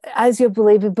 as you're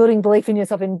building belief in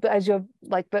yourself, and as you're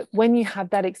like, but when you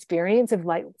have that experience of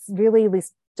like really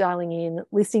dialing in,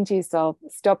 listening to yourself,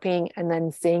 stopping, and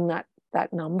then seeing that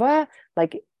number,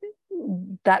 like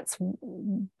that's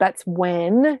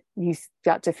when you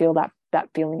start to feel that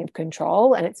feeling of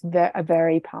control, and it's a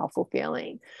very powerful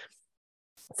feeling.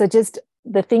 So just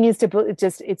the thing is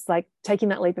it's like taking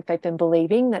that leap of faith and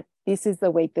believing that this is the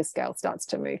week the scale starts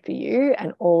to move for you,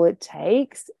 and all it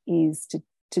takes is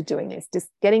to doing this, just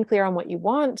getting clear on what you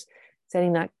want,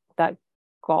 setting that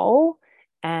goal,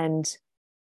 and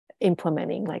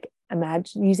implementing, like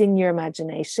using your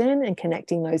imagination and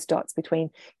connecting those dots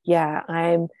between,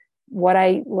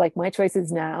 my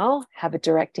choices now have a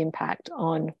direct impact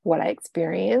on what I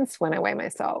experience when I weigh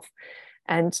myself.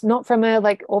 And not from a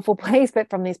like awful place, but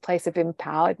from this place of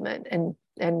empowerment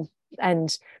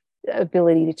and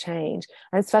ability to change.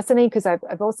 And it's fascinating because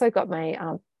I've also got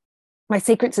my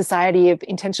secret society of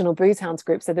intentional booze hounds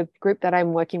group. So the group that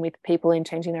I'm working with people in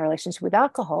changing their relationship with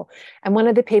alcohol. And one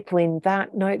of the people in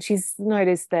that she's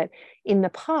noticed that in the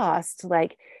past,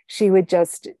 like she would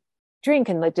just drink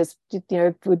and like just,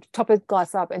 would top a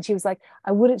glass up. And she was like,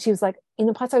 in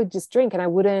the past I would just drink and I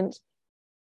wouldn't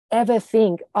ever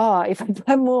think, if I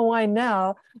have more wine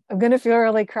now, I'm going to feel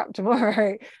really crap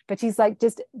tomorrow. But she's like,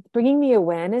 just bringing the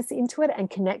awareness into it and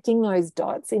connecting those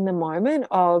dots in the moment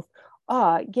of,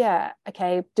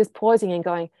 just pausing and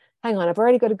going, hang on, I've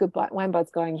already got a good wine buzz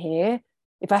going here.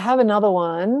 If I have another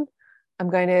one, I'm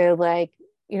going to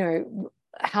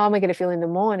how am I going to feel in the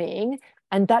morning?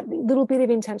 And that little bit of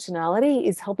intentionality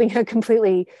is helping her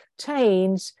completely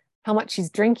change how much she's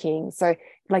drinking. So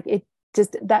like it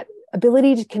just, that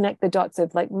ability to connect the dots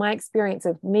of like my experience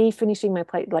of me finishing my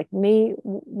plate, like me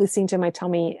listening to my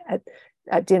tummy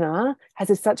at dinner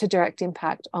has such a direct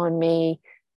impact on me,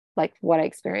 like what I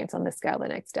experience on the scale the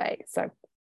next day. So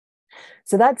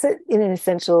that's it in an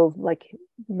essential, like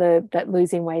that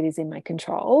losing weight is in my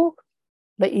control,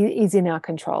 but is in our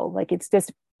control. Like it's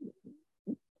just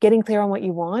getting clear on what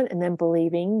you want and then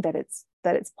believing that it's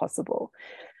possible.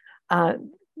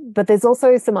 But there's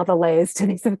also some other layers to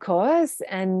this, of course.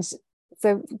 And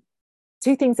so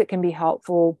 2 things that can be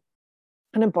helpful,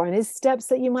 kind of bonus steps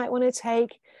that you might want to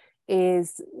take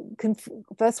is,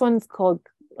 first one's called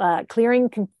clearing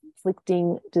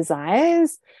conflicting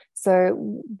desires.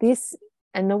 So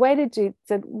the way to do,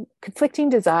 so conflicting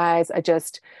desires are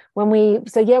just when we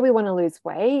want to lose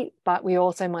weight, but we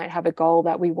also might have a goal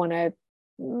that we want to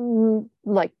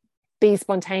like be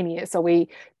spontaneous, or we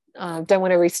don't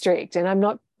want to restrict. And I'm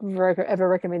not ever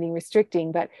recommending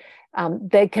restricting, but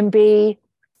there can be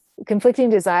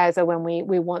conflicting desires are when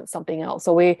we want something else,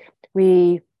 or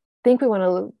we think we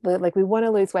want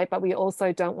to lose weight, but we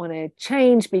also don't want to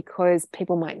change because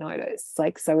people might notice,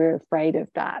 like, so we're afraid of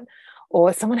that.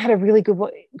 Or someone had a really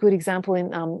good example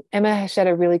in Emma shared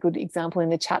a really good example in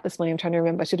the chat this morning. I'm trying to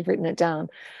remember, I should have written it down.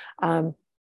 Or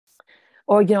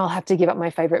I'll have to give up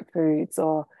my favorite foods.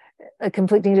 Or a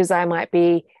conflicting desire might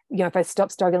be, if I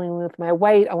stop struggling with my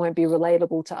weight, I won't be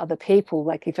relatable to other people.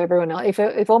 Like if everyone else,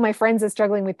 if all my friends are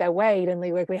struggling with their weight and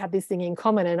we have this thing in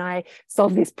common and I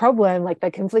solve this problem, like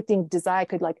the conflicting desire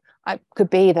could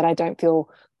be that I don't feel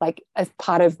like as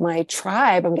part of my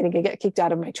tribe, I'm going to get kicked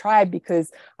out of my tribe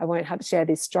because I won't have to share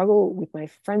this struggle with my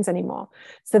friends anymore.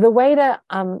 So the way to,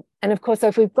 and of course, so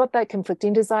if we've got that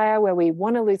conflicting desire where we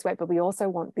want to lose weight, but we also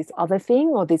want this other thing,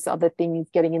 or this other thing is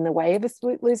getting in the way of us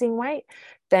losing weight,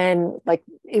 then like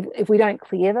if we don't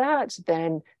clear that,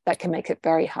 then that can make it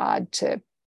very hard to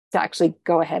actually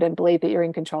go ahead and believe that you're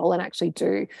in control and actually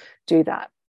do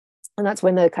that. And that's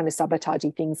when the kind of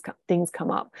sabotagey things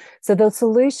come up. So the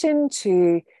solution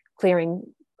to clearing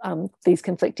these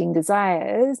conflicting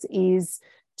desires is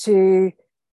to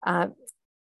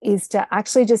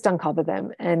actually just uncover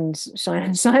them and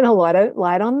shine a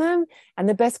light on them. And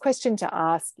the best question to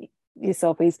ask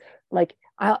yourself is like,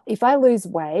 if I lose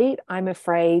weight, I'm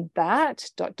afraid that ...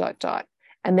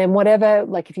 And then whatever,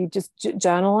 like if you just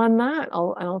journal on that,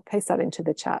 I'll paste that into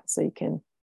the chat so you can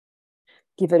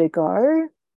give it a go.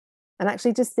 And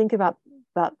actually just think about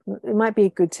that. It might be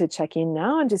good to check in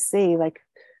now and just see, like,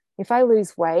 if I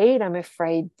lose weight, I'm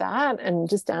afraid that, and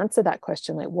just answer that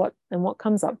question, like what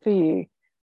comes up for you. If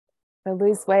I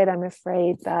lose weight, I'm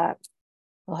afraid that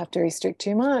I'll have to restrict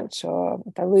too much, or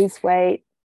if I lose weight,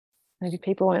 maybe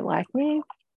people won't like me.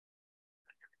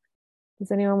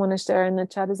 Does anyone want to share in the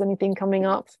chat? Is anything coming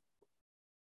up?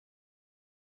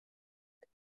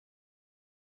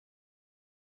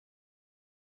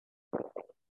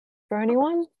 For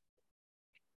anyone?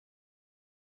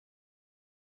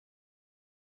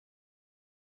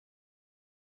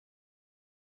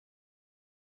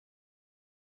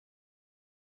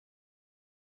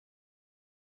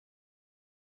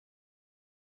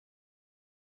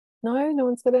 No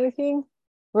one's got anything.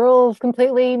 We're all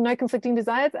completely no conflicting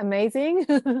desires. Amazing.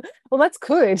 Well, that's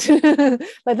good.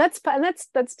 Like that's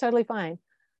totally fine.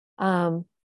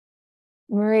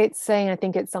 Mariette's saying, I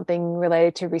think it's something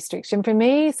related to restriction for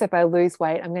me. So if I lose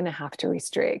weight, I'm going to have to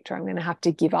restrict, or I'm going to have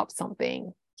to give up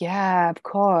something. Yeah, of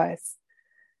course.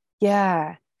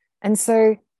 Yeah. And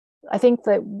so I think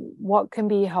that what can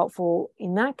be helpful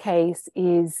in that case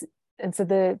is, and so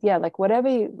like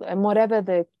whatever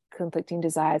the conflicting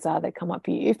desires are that come up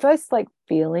for you, first, like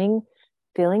feeling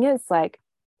it's like,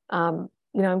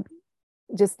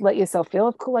 just let yourself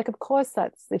feel, like, of course,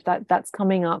 that's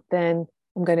coming up, then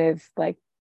I'm going to like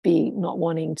be not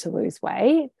wanting to lose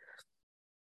weight.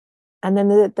 And then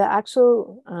the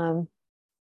actual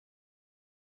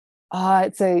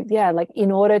so yeah, like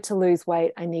in order to lose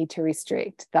weight, I need to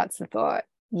restrict. That's the thought.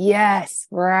 Yes,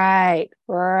 right.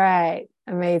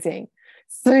 Amazing.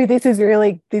 So this is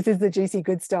the juicy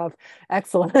good stuff.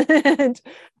 Excellent.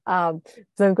 So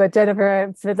I've got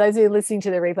Jennifer, for those who are listening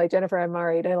to the replay, Jennifer and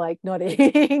Murray, they're like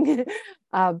nodding.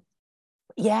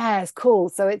 Yes, cool.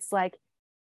 So it's like,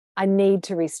 I need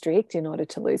to restrict in order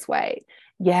to lose weight.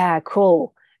 Yeah,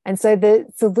 cool. And so the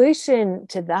solution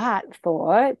to that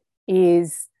thought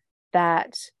is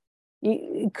that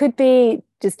it could be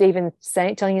just even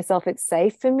telling yourself it's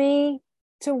safe for me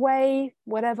to weigh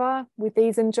whatever with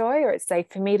ease and joy, or it's safe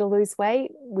for me to lose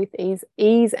weight with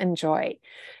ease and joy.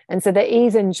 And so the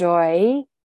ease and joy,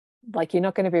 like, you're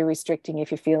not going to be restricting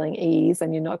if you're feeling ease,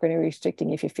 and you're not going to be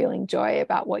restricting if you're feeling joy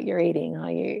about what you're eating,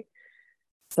 are you?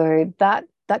 So that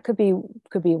could be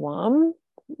one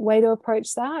way to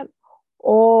approach that.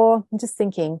 Or I'm just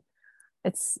thinking,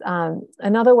 it's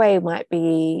another way might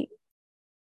be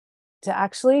to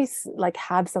actually like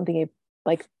have something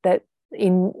like that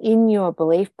in your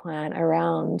belief plan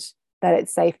around that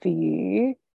it's safe for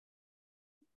you,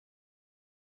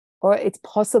 or it's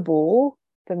possible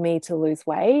for me to lose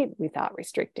weight without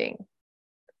restricting.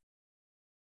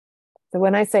 So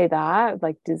when I say that,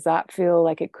 like, does that feel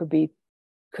like it could be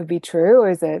true, or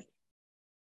is it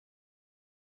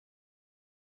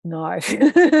no?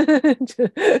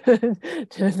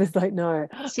 Jennifer's like, no.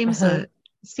 Seems a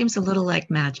little like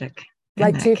magic.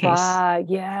 Like too far.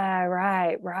 Yeah,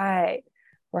 right.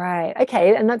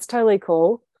 Okay, and that's totally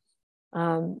cool.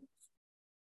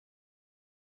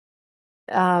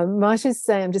 Marsha's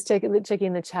saying, I'm just checking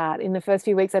the chat. In the first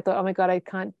few weeks, I thought, oh my God, I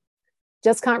can't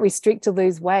restrict to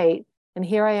lose weight. And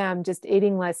here I am just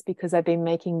eating less because I've been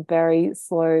making very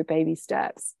slow baby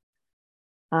steps.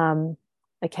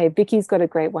 Okay, Vicky's got a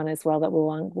great one as well that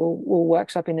we'll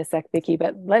workshop in a sec, Vicky.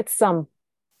 But let's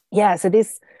yeah. So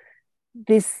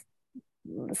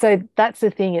so that's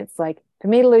the thing. It's like, for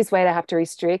me to lose weight, I have to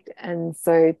restrict, and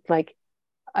so like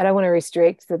I don't want to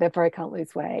restrict, so therefore I can't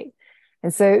lose weight.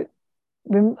 And so,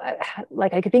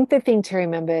 like, I think the thing to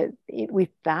remember with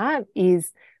that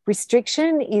is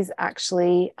restriction is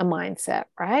actually a mindset,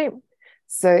 right?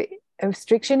 So a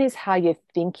restriction is how you're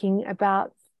thinking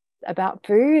about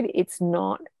food. It's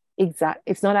not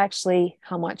actually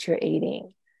how much you're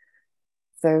eating.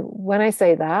 So when I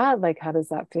say that, like, how does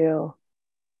that feel?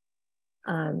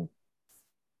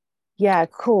 Yeah,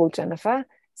 cool, Jennifer.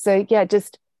 So yeah,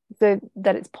 just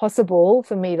that it's possible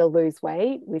for me to lose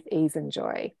weight with ease and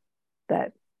joy,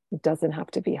 that it doesn't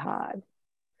have to be hard.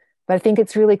 But I think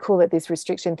it's really cool that this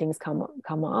restriction things come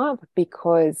up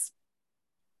because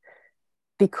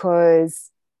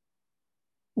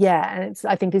yeah, and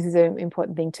I think this is an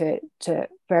important thing to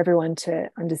for everyone to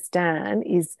understand,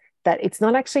 is that it's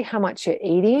not actually how much you're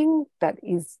eating that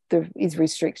is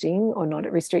restricting or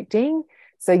not restricting.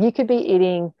 So you could be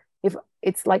eating, if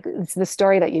it's like, it's the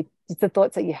story that it's the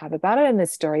thoughts that you have about it, and the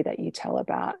story that you tell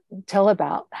about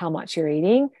how much you're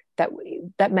eating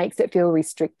that makes it feel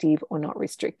restrictive or not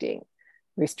restricting.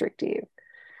 restrictive.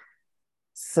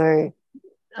 So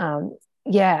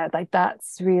yeah, like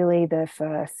that's really the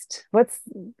first.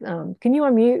 Can you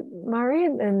unmute, Mari,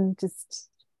 and just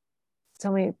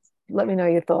let me know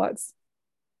your thoughts.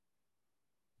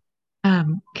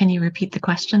 Can you repeat the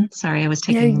question? Sorry, I was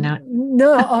taking note.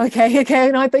 No, okay.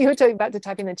 No, I thought you were about to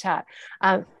type in the chat.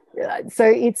 So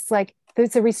it's like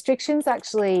there's the restrictions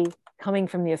actually coming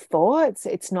from your thoughts.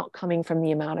 It's not coming from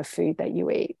the amount of food that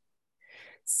you eat.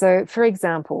 So, for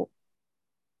example,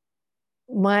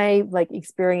 my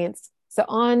experience. So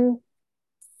on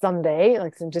Sunday,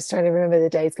 so I'm just trying to remember the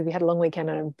days because we had a long weekend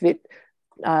and I'm a bit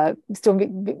still a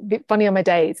bit funny on my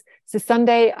days. So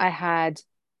Sunday I had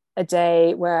a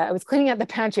day where I was cleaning out the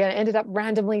pantry and I ended up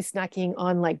randomly snacking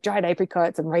on dried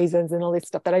apricots and raisins and all this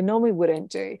stuff that I normally wouldn't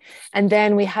do. And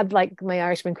then we had my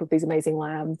Irishman cooked these amazing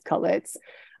lamb cutlets,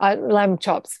 lamb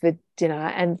chops for dinner.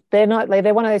 And they're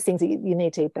one of those things that you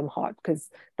need to eat them hot because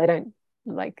they don't.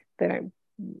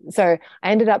 So I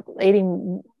ended up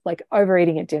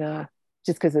overeating at dinner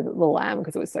just because of the lamb,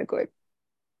 because it was so good.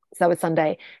 So that was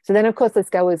Sunday. So then, of course, the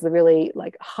scale was really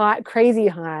crazy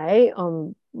high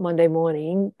on Monday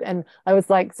morning. And I was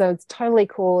so it's totally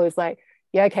cool. It was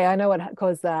yeah, okay, I know what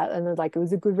caused that. And it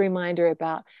was a good reminder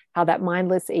about how that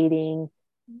mindless eating,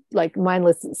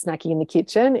 mindless snacking in the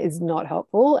kitchen is not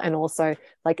helpful. And also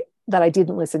that I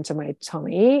didn't listen to my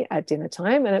tummy at dinner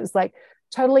time. And it was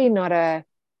totally not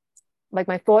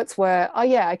my thoughts were, oh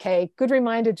yeah, okay, good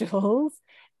reminder, Jules.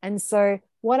 And so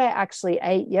what I actually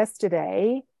ate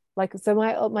yesterday, so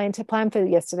my plan for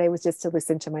yesterday was just to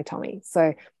listen to my tummy.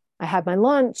 So I had my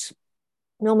lunch.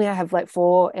 Normally I have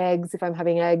 4 eggs if I'm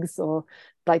having eggs, or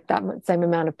that same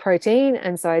amount of protein.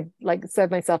 And so I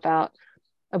served myself out.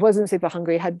 I wasn't super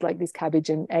hungry. I had this cabbage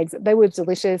and eggs. They were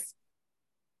delicious,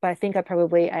 but I think I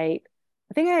ate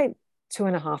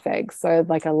 2.5 eggs. So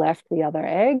I left the other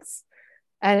eggs.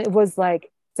 And it was so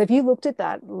if you looked at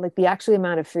that, the actual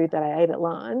amount of food that I ate at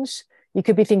lunch, you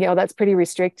could be thinking, oh, that's pretty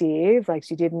restrictive.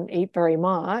 She didn't eat very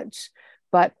much,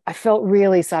 but I felt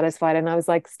really satisfied. And I was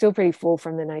still pretty full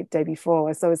from the day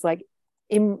before. So it was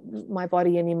in my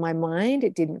body and in my mind,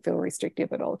 it didn't feel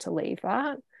restrictive at all to leave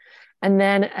that. And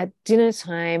then at dinner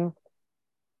time,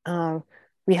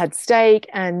 we had steak,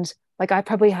 and I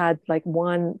probably had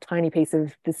one tiny piece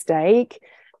of the steak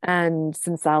and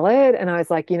some salad, and I was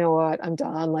you know what, I'm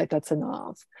done, that's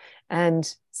enough. And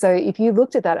so if you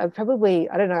looked at that, I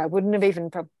don't know, I wouldn't have even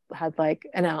had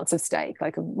an ounce of steak.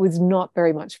 It was not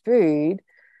very much food,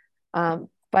 but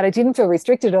I didn't feel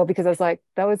restricted at all, because I was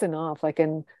that was enough.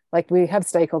 And we have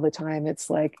steak all the time. It's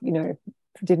it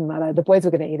didn't matter, the boys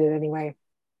were going to eat it anyway.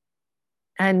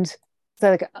 And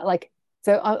so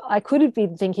I could have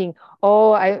been thinking,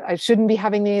 oh, I shouldn't be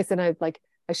having this, and I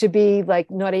should be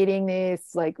not eating this,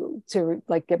 to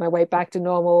get my weight back to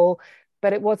normal.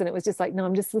 But it wasn't. It was just no,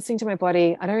 I'm just listening to my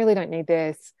body. I don't need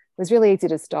this. It was really easy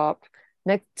to stop.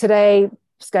 Today,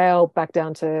 scale back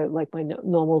down to my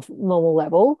normal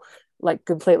level,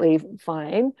 completely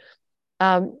fine.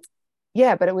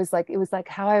 Yeah, but it was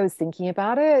how I was thinking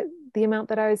about it, the amount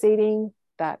that I was eating,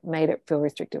 that made it feel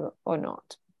restrictive or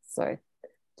not. So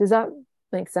does that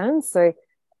make sense? So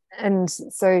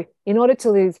in order to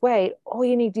lose weight,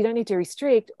 you don't need to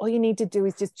restrict. All you need to do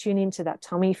is just tune into that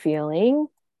tummy feeling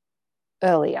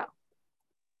earlier.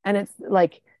 And it's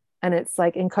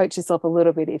and coach yourself a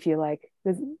little bit if you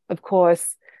of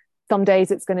course, some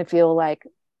days it's going to feel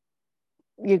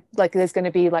there's going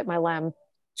to be my lamb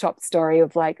chop story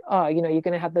of oh, you're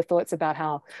going to have the thoughts about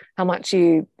how much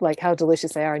you how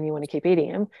delicious they are, and you want to keep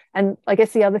eating them. And I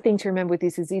guess the other thing to remember with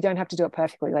this is you don't have to do it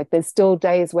perfectly. There's still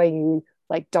days where you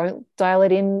don't dial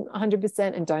it in 100%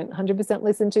 and don't 100%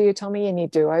 listen to your tummy, and you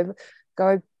do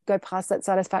go past that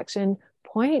satisfaction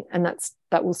point, and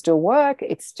that will still work.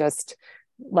 It's just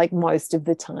most of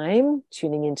the time,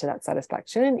 tuning into that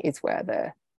satisfaction is where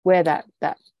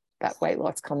that weight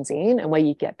loss comes in, and where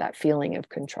you get that feeling of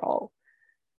control.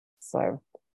 So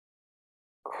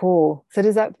cool. So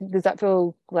does that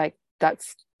feel like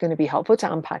that's going to be helpful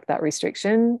to unpack that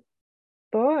restriction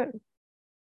thought?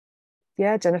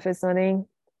 Yeah, Jennifer's nodding.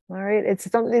 All right. It's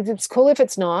cool if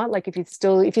it's not, if you're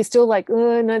still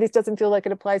oh no, this doesn't feel like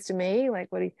it applies to me. What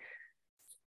do you?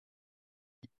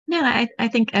 No, I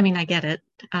think, I get it.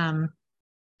 I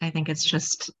think it's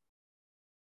just,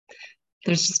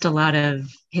 there's just a lot of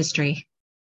history.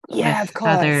 Yeah, of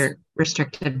course. Other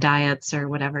restrictive diets or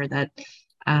whatever, that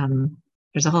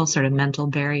there's a whole sort of mental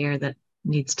barrier that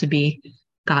needs to be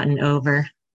gotten over.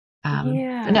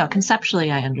 No, conceptually,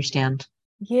 I understand.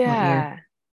 Yeah,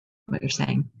 what you're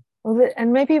saying. Well,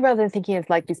 and maybe rather than thinking of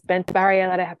this mental barrier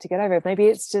that I have to get over, maybe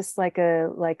it's just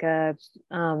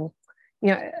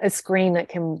a screen that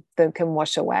can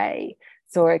wash away.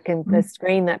 So it can, the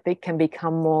screen that can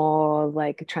become more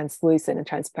like translucent and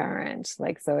transparent.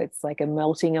 Like, so it's like a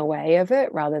melting away of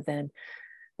it rather than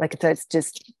like, so it's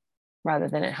just, rather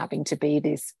than it having to be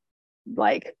this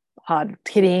like hard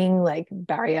hitting like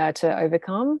barrier to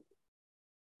overcome.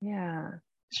 Yeah.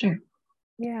 Sure.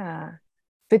 Yeah.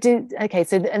 But so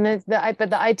but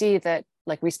the idea that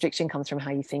like restriction comes from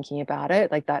how you're thinking about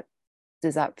it, like that,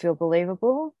 does that feel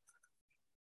believable?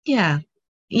 Yeah,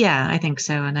 I think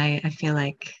so. And I feel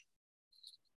like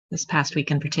this past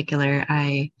week in particular,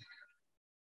 I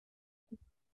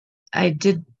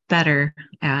did better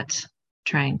at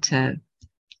trying to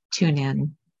tune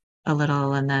in a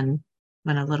little, and then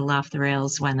went a little off the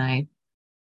rails when I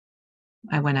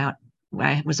went out.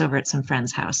 I was over at some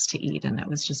friend's house to eat, and it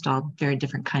was just all very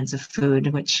different kinds of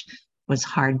food, which was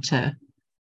hard to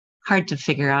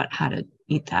figure out how to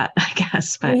eat that, I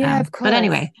guess. But yeah, of course. But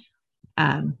anyway,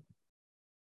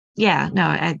 yeah,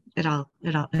 no,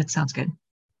 it sounds good.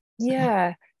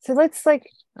 Yeah. So let's like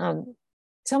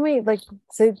tell me like,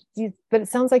 so but it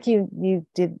sounds like you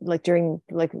did like during,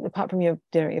 like apart from your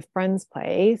dinner at your friend's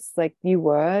place, like you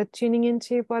were tuning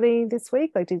into your body this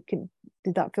week. Like did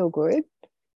that feel good?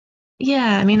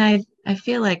 Yeah, I mean, I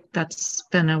feel like that's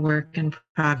been a work in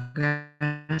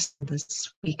progress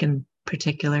this week in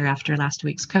particular. After last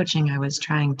week's coaching, I was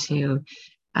trying to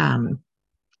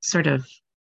sort of,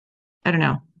 I don't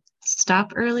know,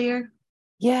 stop earlier.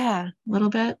 Yeah. A little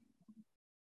bit.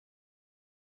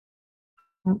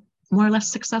 More or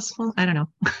less successful. I don't know.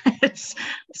 It's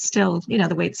still,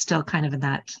 the weight's still kind of in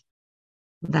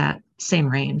that same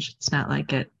range. It's not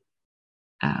like it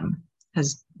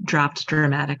has dropped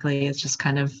dramatically. It's just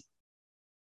kind of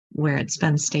where it's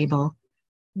been stable.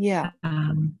 Yeah.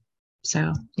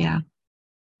 So yeah.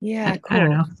 Yeah. I don't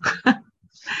know.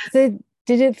 So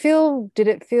did it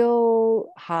feel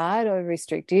hard or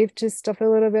restrictive to stop a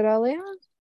little bit earlier?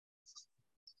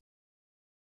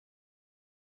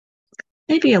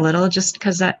 Maybe a little, just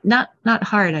because not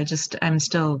hard. I'm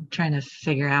still trying to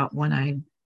figure out when I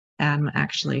am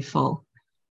actually full,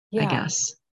 I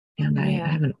guess. And I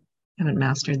haven't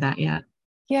mastered that yet.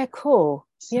 Yeah, cool.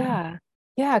 So.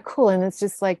 Yeah, cool. And it's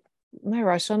just like no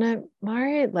rush on it,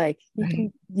 Mari. Like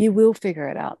you will figure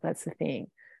it out. That's the thing.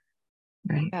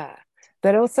 Right. Yeah.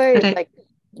 But also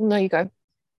no, you go.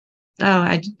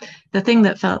 Oh, the thing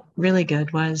that felt really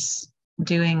good was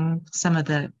doing some of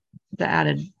the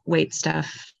added weight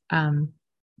stuff.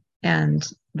 And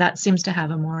that seems to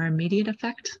have a more immediate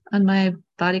effect on my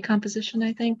body composition,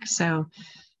 I think. So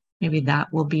maybe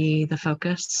that will be the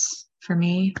focus for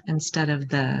me instead of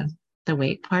the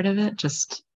weight part of it.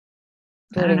 Just,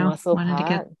 Building, I don't know, muscle wanted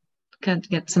part. to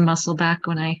get some muscle back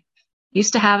when I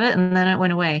used to have it, and then it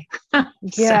went away.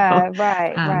 Yeah, so,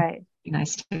 right.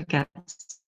 Nice to get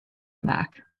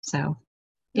back. So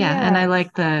yeah. And I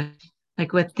like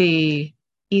with the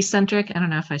eccentric, I don't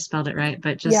know if I spelled it right,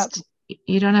 but just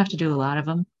you don't have to do a lot of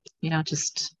them,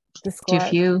 just do a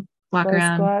few, walk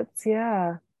around, squats,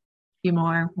 a few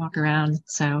more, walk around.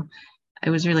 So it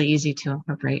was really easy to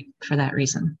incorporate for that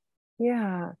reason.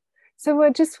 Yeah. So I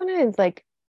just want to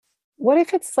what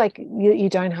if it's like you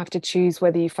don't have to choose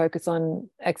whether you focus on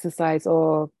exercise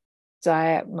or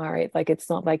diet, Mari? Like it's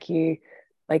not like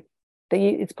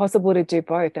it's possible to do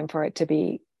both and for it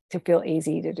to feel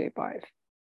easy to do both.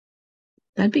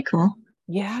 That'd be cool.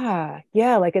 Yeah.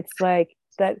 Like it's like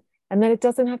that, and then it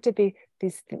doesn't have to be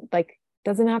this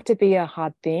doesn't have to be a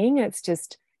hard thing. It's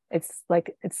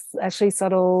actually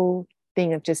subtle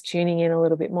thing of just tuning in a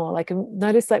little bit more. Like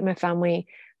notice like my family,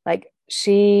 like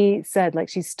she said like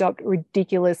she stopped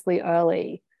ridiculously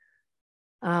early.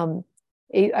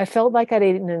 I felt like I'd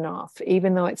eaten enough,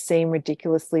 even though it seemed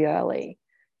ridiculously early.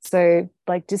 So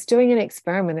like just doing an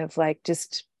experiment of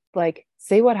just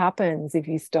see what happens if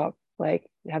you stop,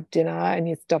 have dinner and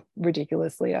you stop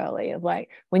ridiculously early. Like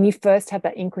when you first have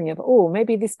that inkling of, oh,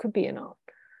 maybe this could be enough.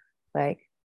 Yeah.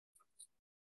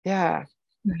 Right.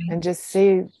 And just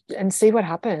see what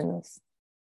happens.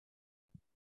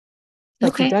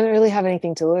 Okay. You don't really have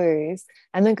anything to lose.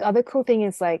 And the other cool thing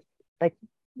is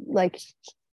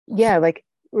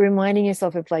reminding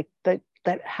yourself of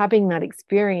that having that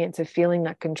experience of feeling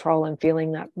that control and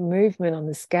feeling that movement on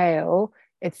the scale,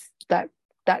 it's that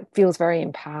feels very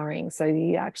empowering. So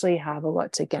you actually have a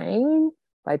lot to gain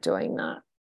by doing that.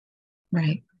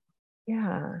 Right.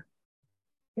 Yeah.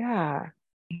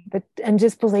 But and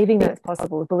just believing that it's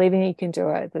possible, believing that you can do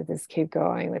it, that just keep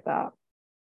going with that.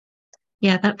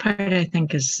 Yeah, that part I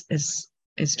think is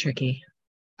tricky.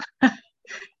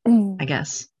 I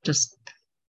guess just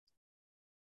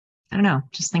I don't know,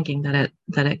 just thinking that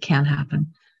it can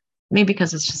happen. Maybe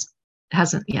because it's just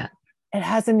hasn't yet. It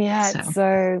hasn't yet.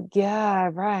 So yeah,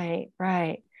 right.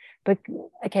 But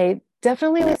okay,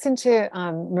 definitely listen to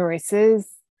Marissa's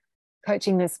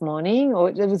coaching this morning, or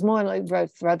it was more like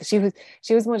rather she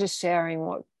was more just sharing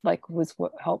what was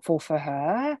helpful for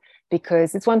her,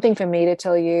 because it's one thing for me to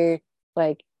tell you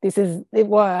like it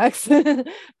works,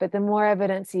 but the more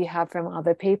evidence you have from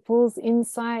other people's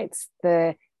insights,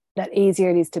 that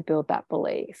easier it is to build that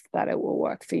belief that it will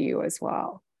work for you as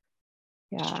well.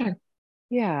 Yeah. Sure.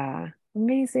 Yeah.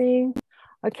 Amazing.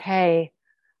 Okay.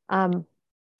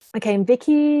 Okay, and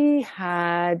Vicky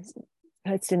had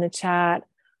posted in the chat,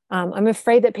 I'm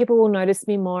afraid that people will notice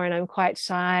me more and I'm quite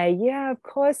shy. Yeah, of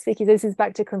course, Vicky, this is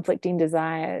back to conflicting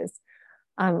desires.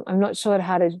 I'm not sure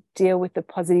how to deal with the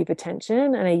positive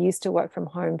attention, and I used to work from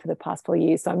home for the past 4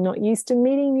 years, so I'm not used to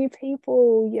meeting new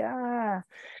people. Yeah.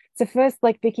 So first,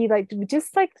 like Vicky, like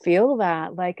just like feel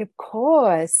that, like, of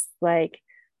course, like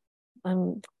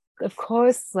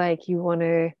you want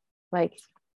to, like,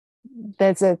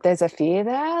 there's a fear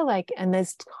there, like, and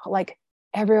there's like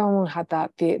everyone will have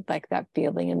that fear, like that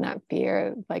feeling and that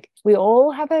fear, like we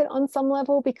all have it on some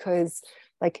level, because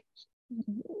like,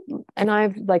 and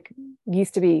I've like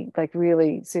used to be like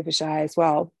really super shy as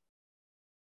well,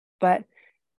 but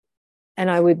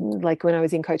and I would, like, when I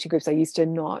was in coaching groups, I used to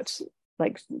not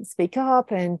like speak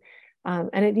up, and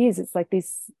it's like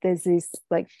there's this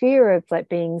like fear of like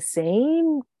being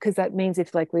seen, because that means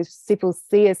if like people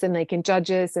see us and they can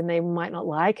judge us and they might not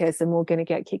like us and we're going to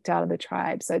get kicked out of the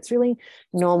tribe. So it's really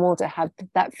normal to have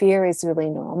that fear, is really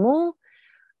normal.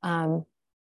 And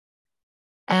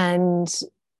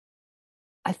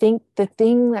I think the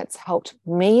thing that's helped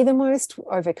me the most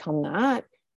overcome that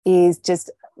is just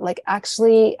like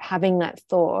actually having that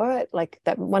thought, like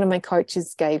that one of my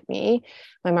coaches gave me,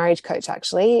 my marriage coach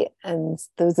actually, and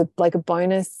there was a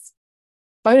bonus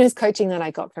coaching that I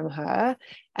got from her,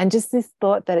 and just this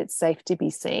thought that it's safe to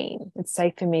be seen. It's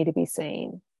safe for me to be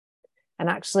seen. And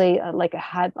actually, like I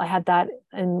had that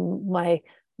in my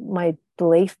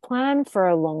belief plan for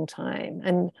a long time.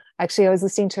 And actually, I was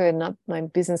listening to my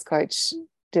business coach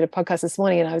did a podcast this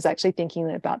morning, and I was actually thinking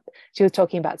she was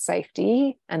talking about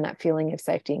safety and that feeling of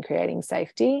safety and creating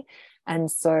safety.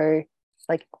 And so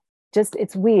like, just,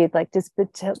 it's weird, like just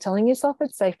telling yourself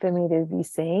it's safe for me to be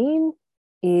seen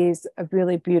is a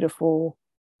really beautiful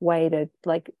way to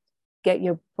like get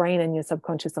your brain and your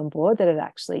subconscious on board that it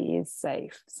actually is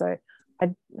safe. So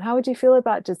how would you feel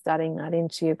about just adding that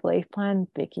into your belief plan,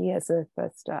 Vicky, as a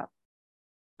first step?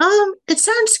 It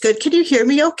sounds good. Can you hear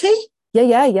me okay?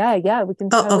 Yeah. We can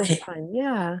totally okay. fine.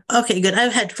 Yeah. Okay, good. I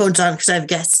have headphones on because I have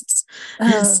guests.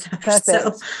 Perfect.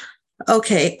 So,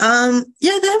 okay.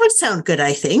 Yeah, that would sound good,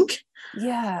 I think.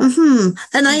 Yeah. Mm-hmm.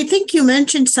 And I think you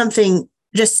mentioned something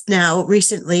just now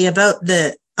recently about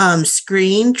the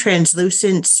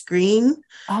translucent screen.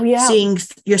 Oh, yeah. Seeing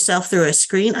yourself through a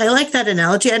screen. I like that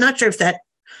analogy. I'm not sure if that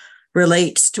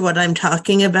relates to what I'm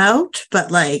talking about,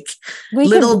 but like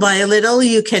little by little,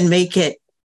 you can make it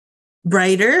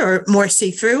brighter or more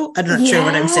see-through. I'm not sure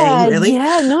what I'm saying, really.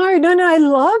 Yeah, no. I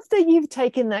love that you've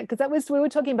taken that, because we were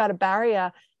talking about a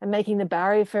barrier and making the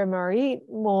barrier for Marie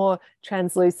more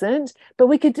translucent, but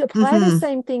we could apply the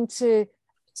same thing to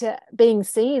being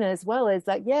seen as well. As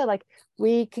like, yeah, like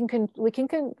we can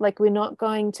like, we're not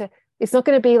going to, it's not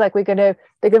going to be like they're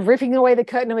ripping away the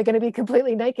curtain and we're going to be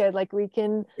completely naked. Like we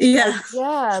can,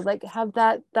 like have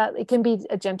that it can be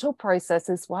a gentle process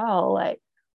as well. Like,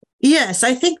 yes,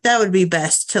 I think that would be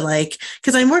best to like,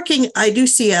 because I do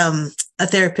see a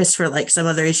therapist for like some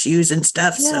other issues and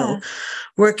stuff. Yeah. So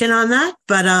working on that.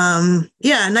 But a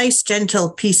nice,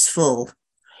 gentle, peaceful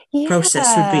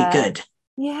process would be good.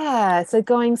 Yeah. So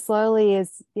going slowly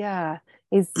is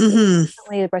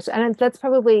definitely a brush. And that's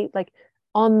probably like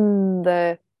on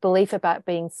the belief about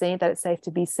being seen, that it's safe to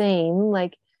be seen,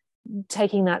 like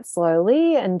taking that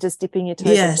slowly and just dipping your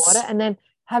toes in water, and then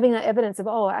having that evidence of,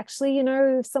 oh, actually,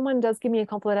 if someone does give me a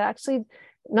compliment, actually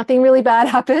nothing really bad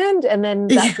happened. And then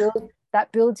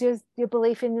that builds your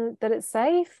belief in that it's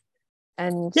safe.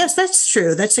 And yes, that's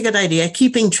true. That's a good idea.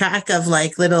 Keeping track of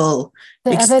like little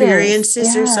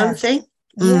experiences or something.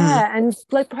 Yeah. And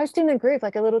like posting the group,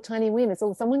 like a little tiny win.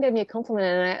 So someone gave me a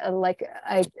compliment and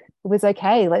I it was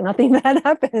okay. Like nothing bad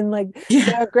happened. Like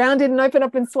the ground didn't open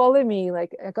up and swallow me.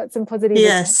 Like I got some positive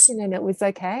attention and it was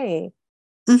okay.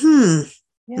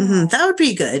 That would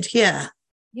be good. Yeah.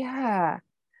 Yeah.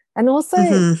 And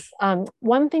also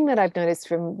one thing that I've noticed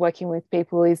from working with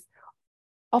people is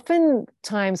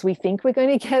oftentimes we think we're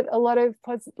going to get a lot of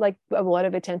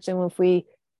attention if we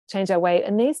change our weight.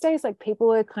 And these days, like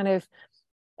people are kind of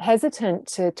hesitant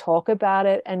to talk about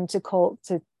it and to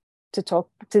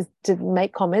to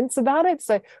make comments about it.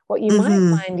 So what you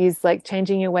might find is like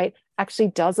changing your weight actually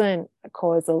doesn't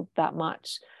cause that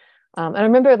much. And I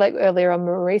remember like earlier on,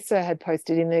 Marisa had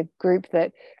posted in the group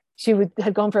that she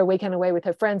had gone for a weekend away with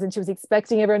her friends, and she was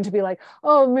expecting everyone to be like,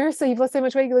 "Oh, Marisa, you've lost so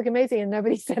much weight, you look amazing," and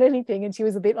nobody said anything, and she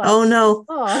was a bit like, "Oh no."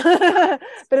 Oh.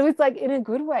 But it was like in a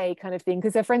good way kind of thing,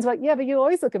 because her friends were like, "Yeah, but you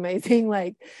always look amazing,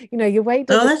 like, you know, your weight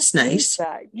doesn't." Oh, that's nice.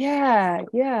 That. Yeah.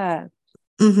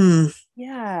 Mm-hmm.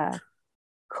 Yeah.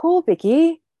 Cool,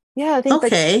 Vicky. Yeah, I think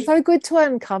okay. It's so good to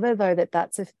uncover though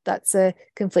that's a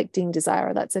conflicting desire,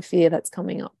 or that's a fear that's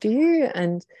coming up for you.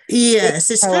 And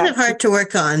yes, it's kind of hard to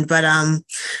work on, but and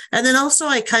then also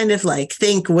I kind of like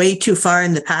think way too far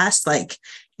in the past. Like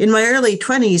in my early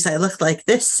 20s, I looked like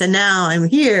this, and now I'm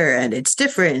here and it's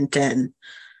different, and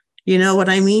you know what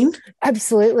I mean?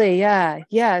 Absolutely.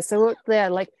 Yeah. So yeah,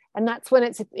 like, and that's when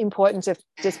it's important to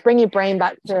just bring your brain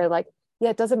back to like, yeah,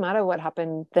 it doesn't matter what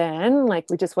happened then. Like,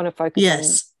 we just want to focus on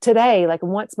today. Like,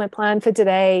 what's my plan for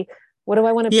today? What do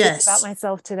I want to pick about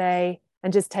myself today?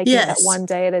 And just taking that one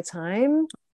day at a time.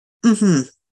 Mm-hmm.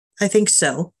 I think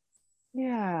so.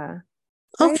 Yeah.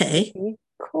 Okay.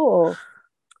 Cool.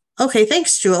 Okay.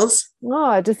 Thanks, Jules.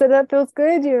 Oh, just so that feels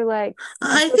good. You're like,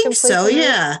 I think so.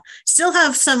 Yeah. Still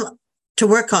have some to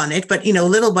work on it, but you know,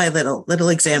 little by little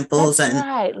examples. That's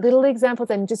right. Little examples,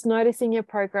 and just noticing your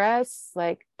progress.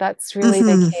 Like, that's really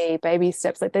the key. Baby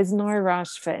steps. Like, there's no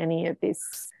rush for any of this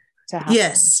to happen.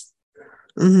 Yes.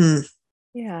 Mm-hmm.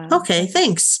 Yeah. Okay.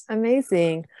 Thanks.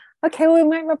 Amazing. Okay. Well, we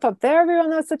might wrap up there,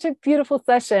 everyone. That was such a beautiful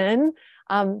session.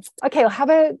 Okay. Well, have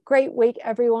a great week,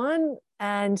 everyone.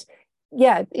 And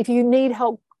yeah, if you need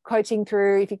help coaching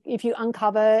through, if you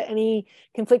uncover any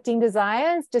conflicting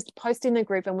desires, just post in the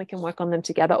group and we can work on them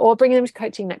together, or bring them to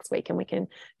coaching next week and we can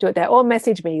do it there, or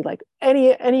message me, like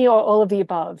any or all of the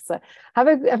above. So have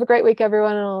a great week,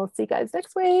 everyone, and I'll see you guys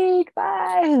next week.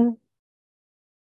 Bye.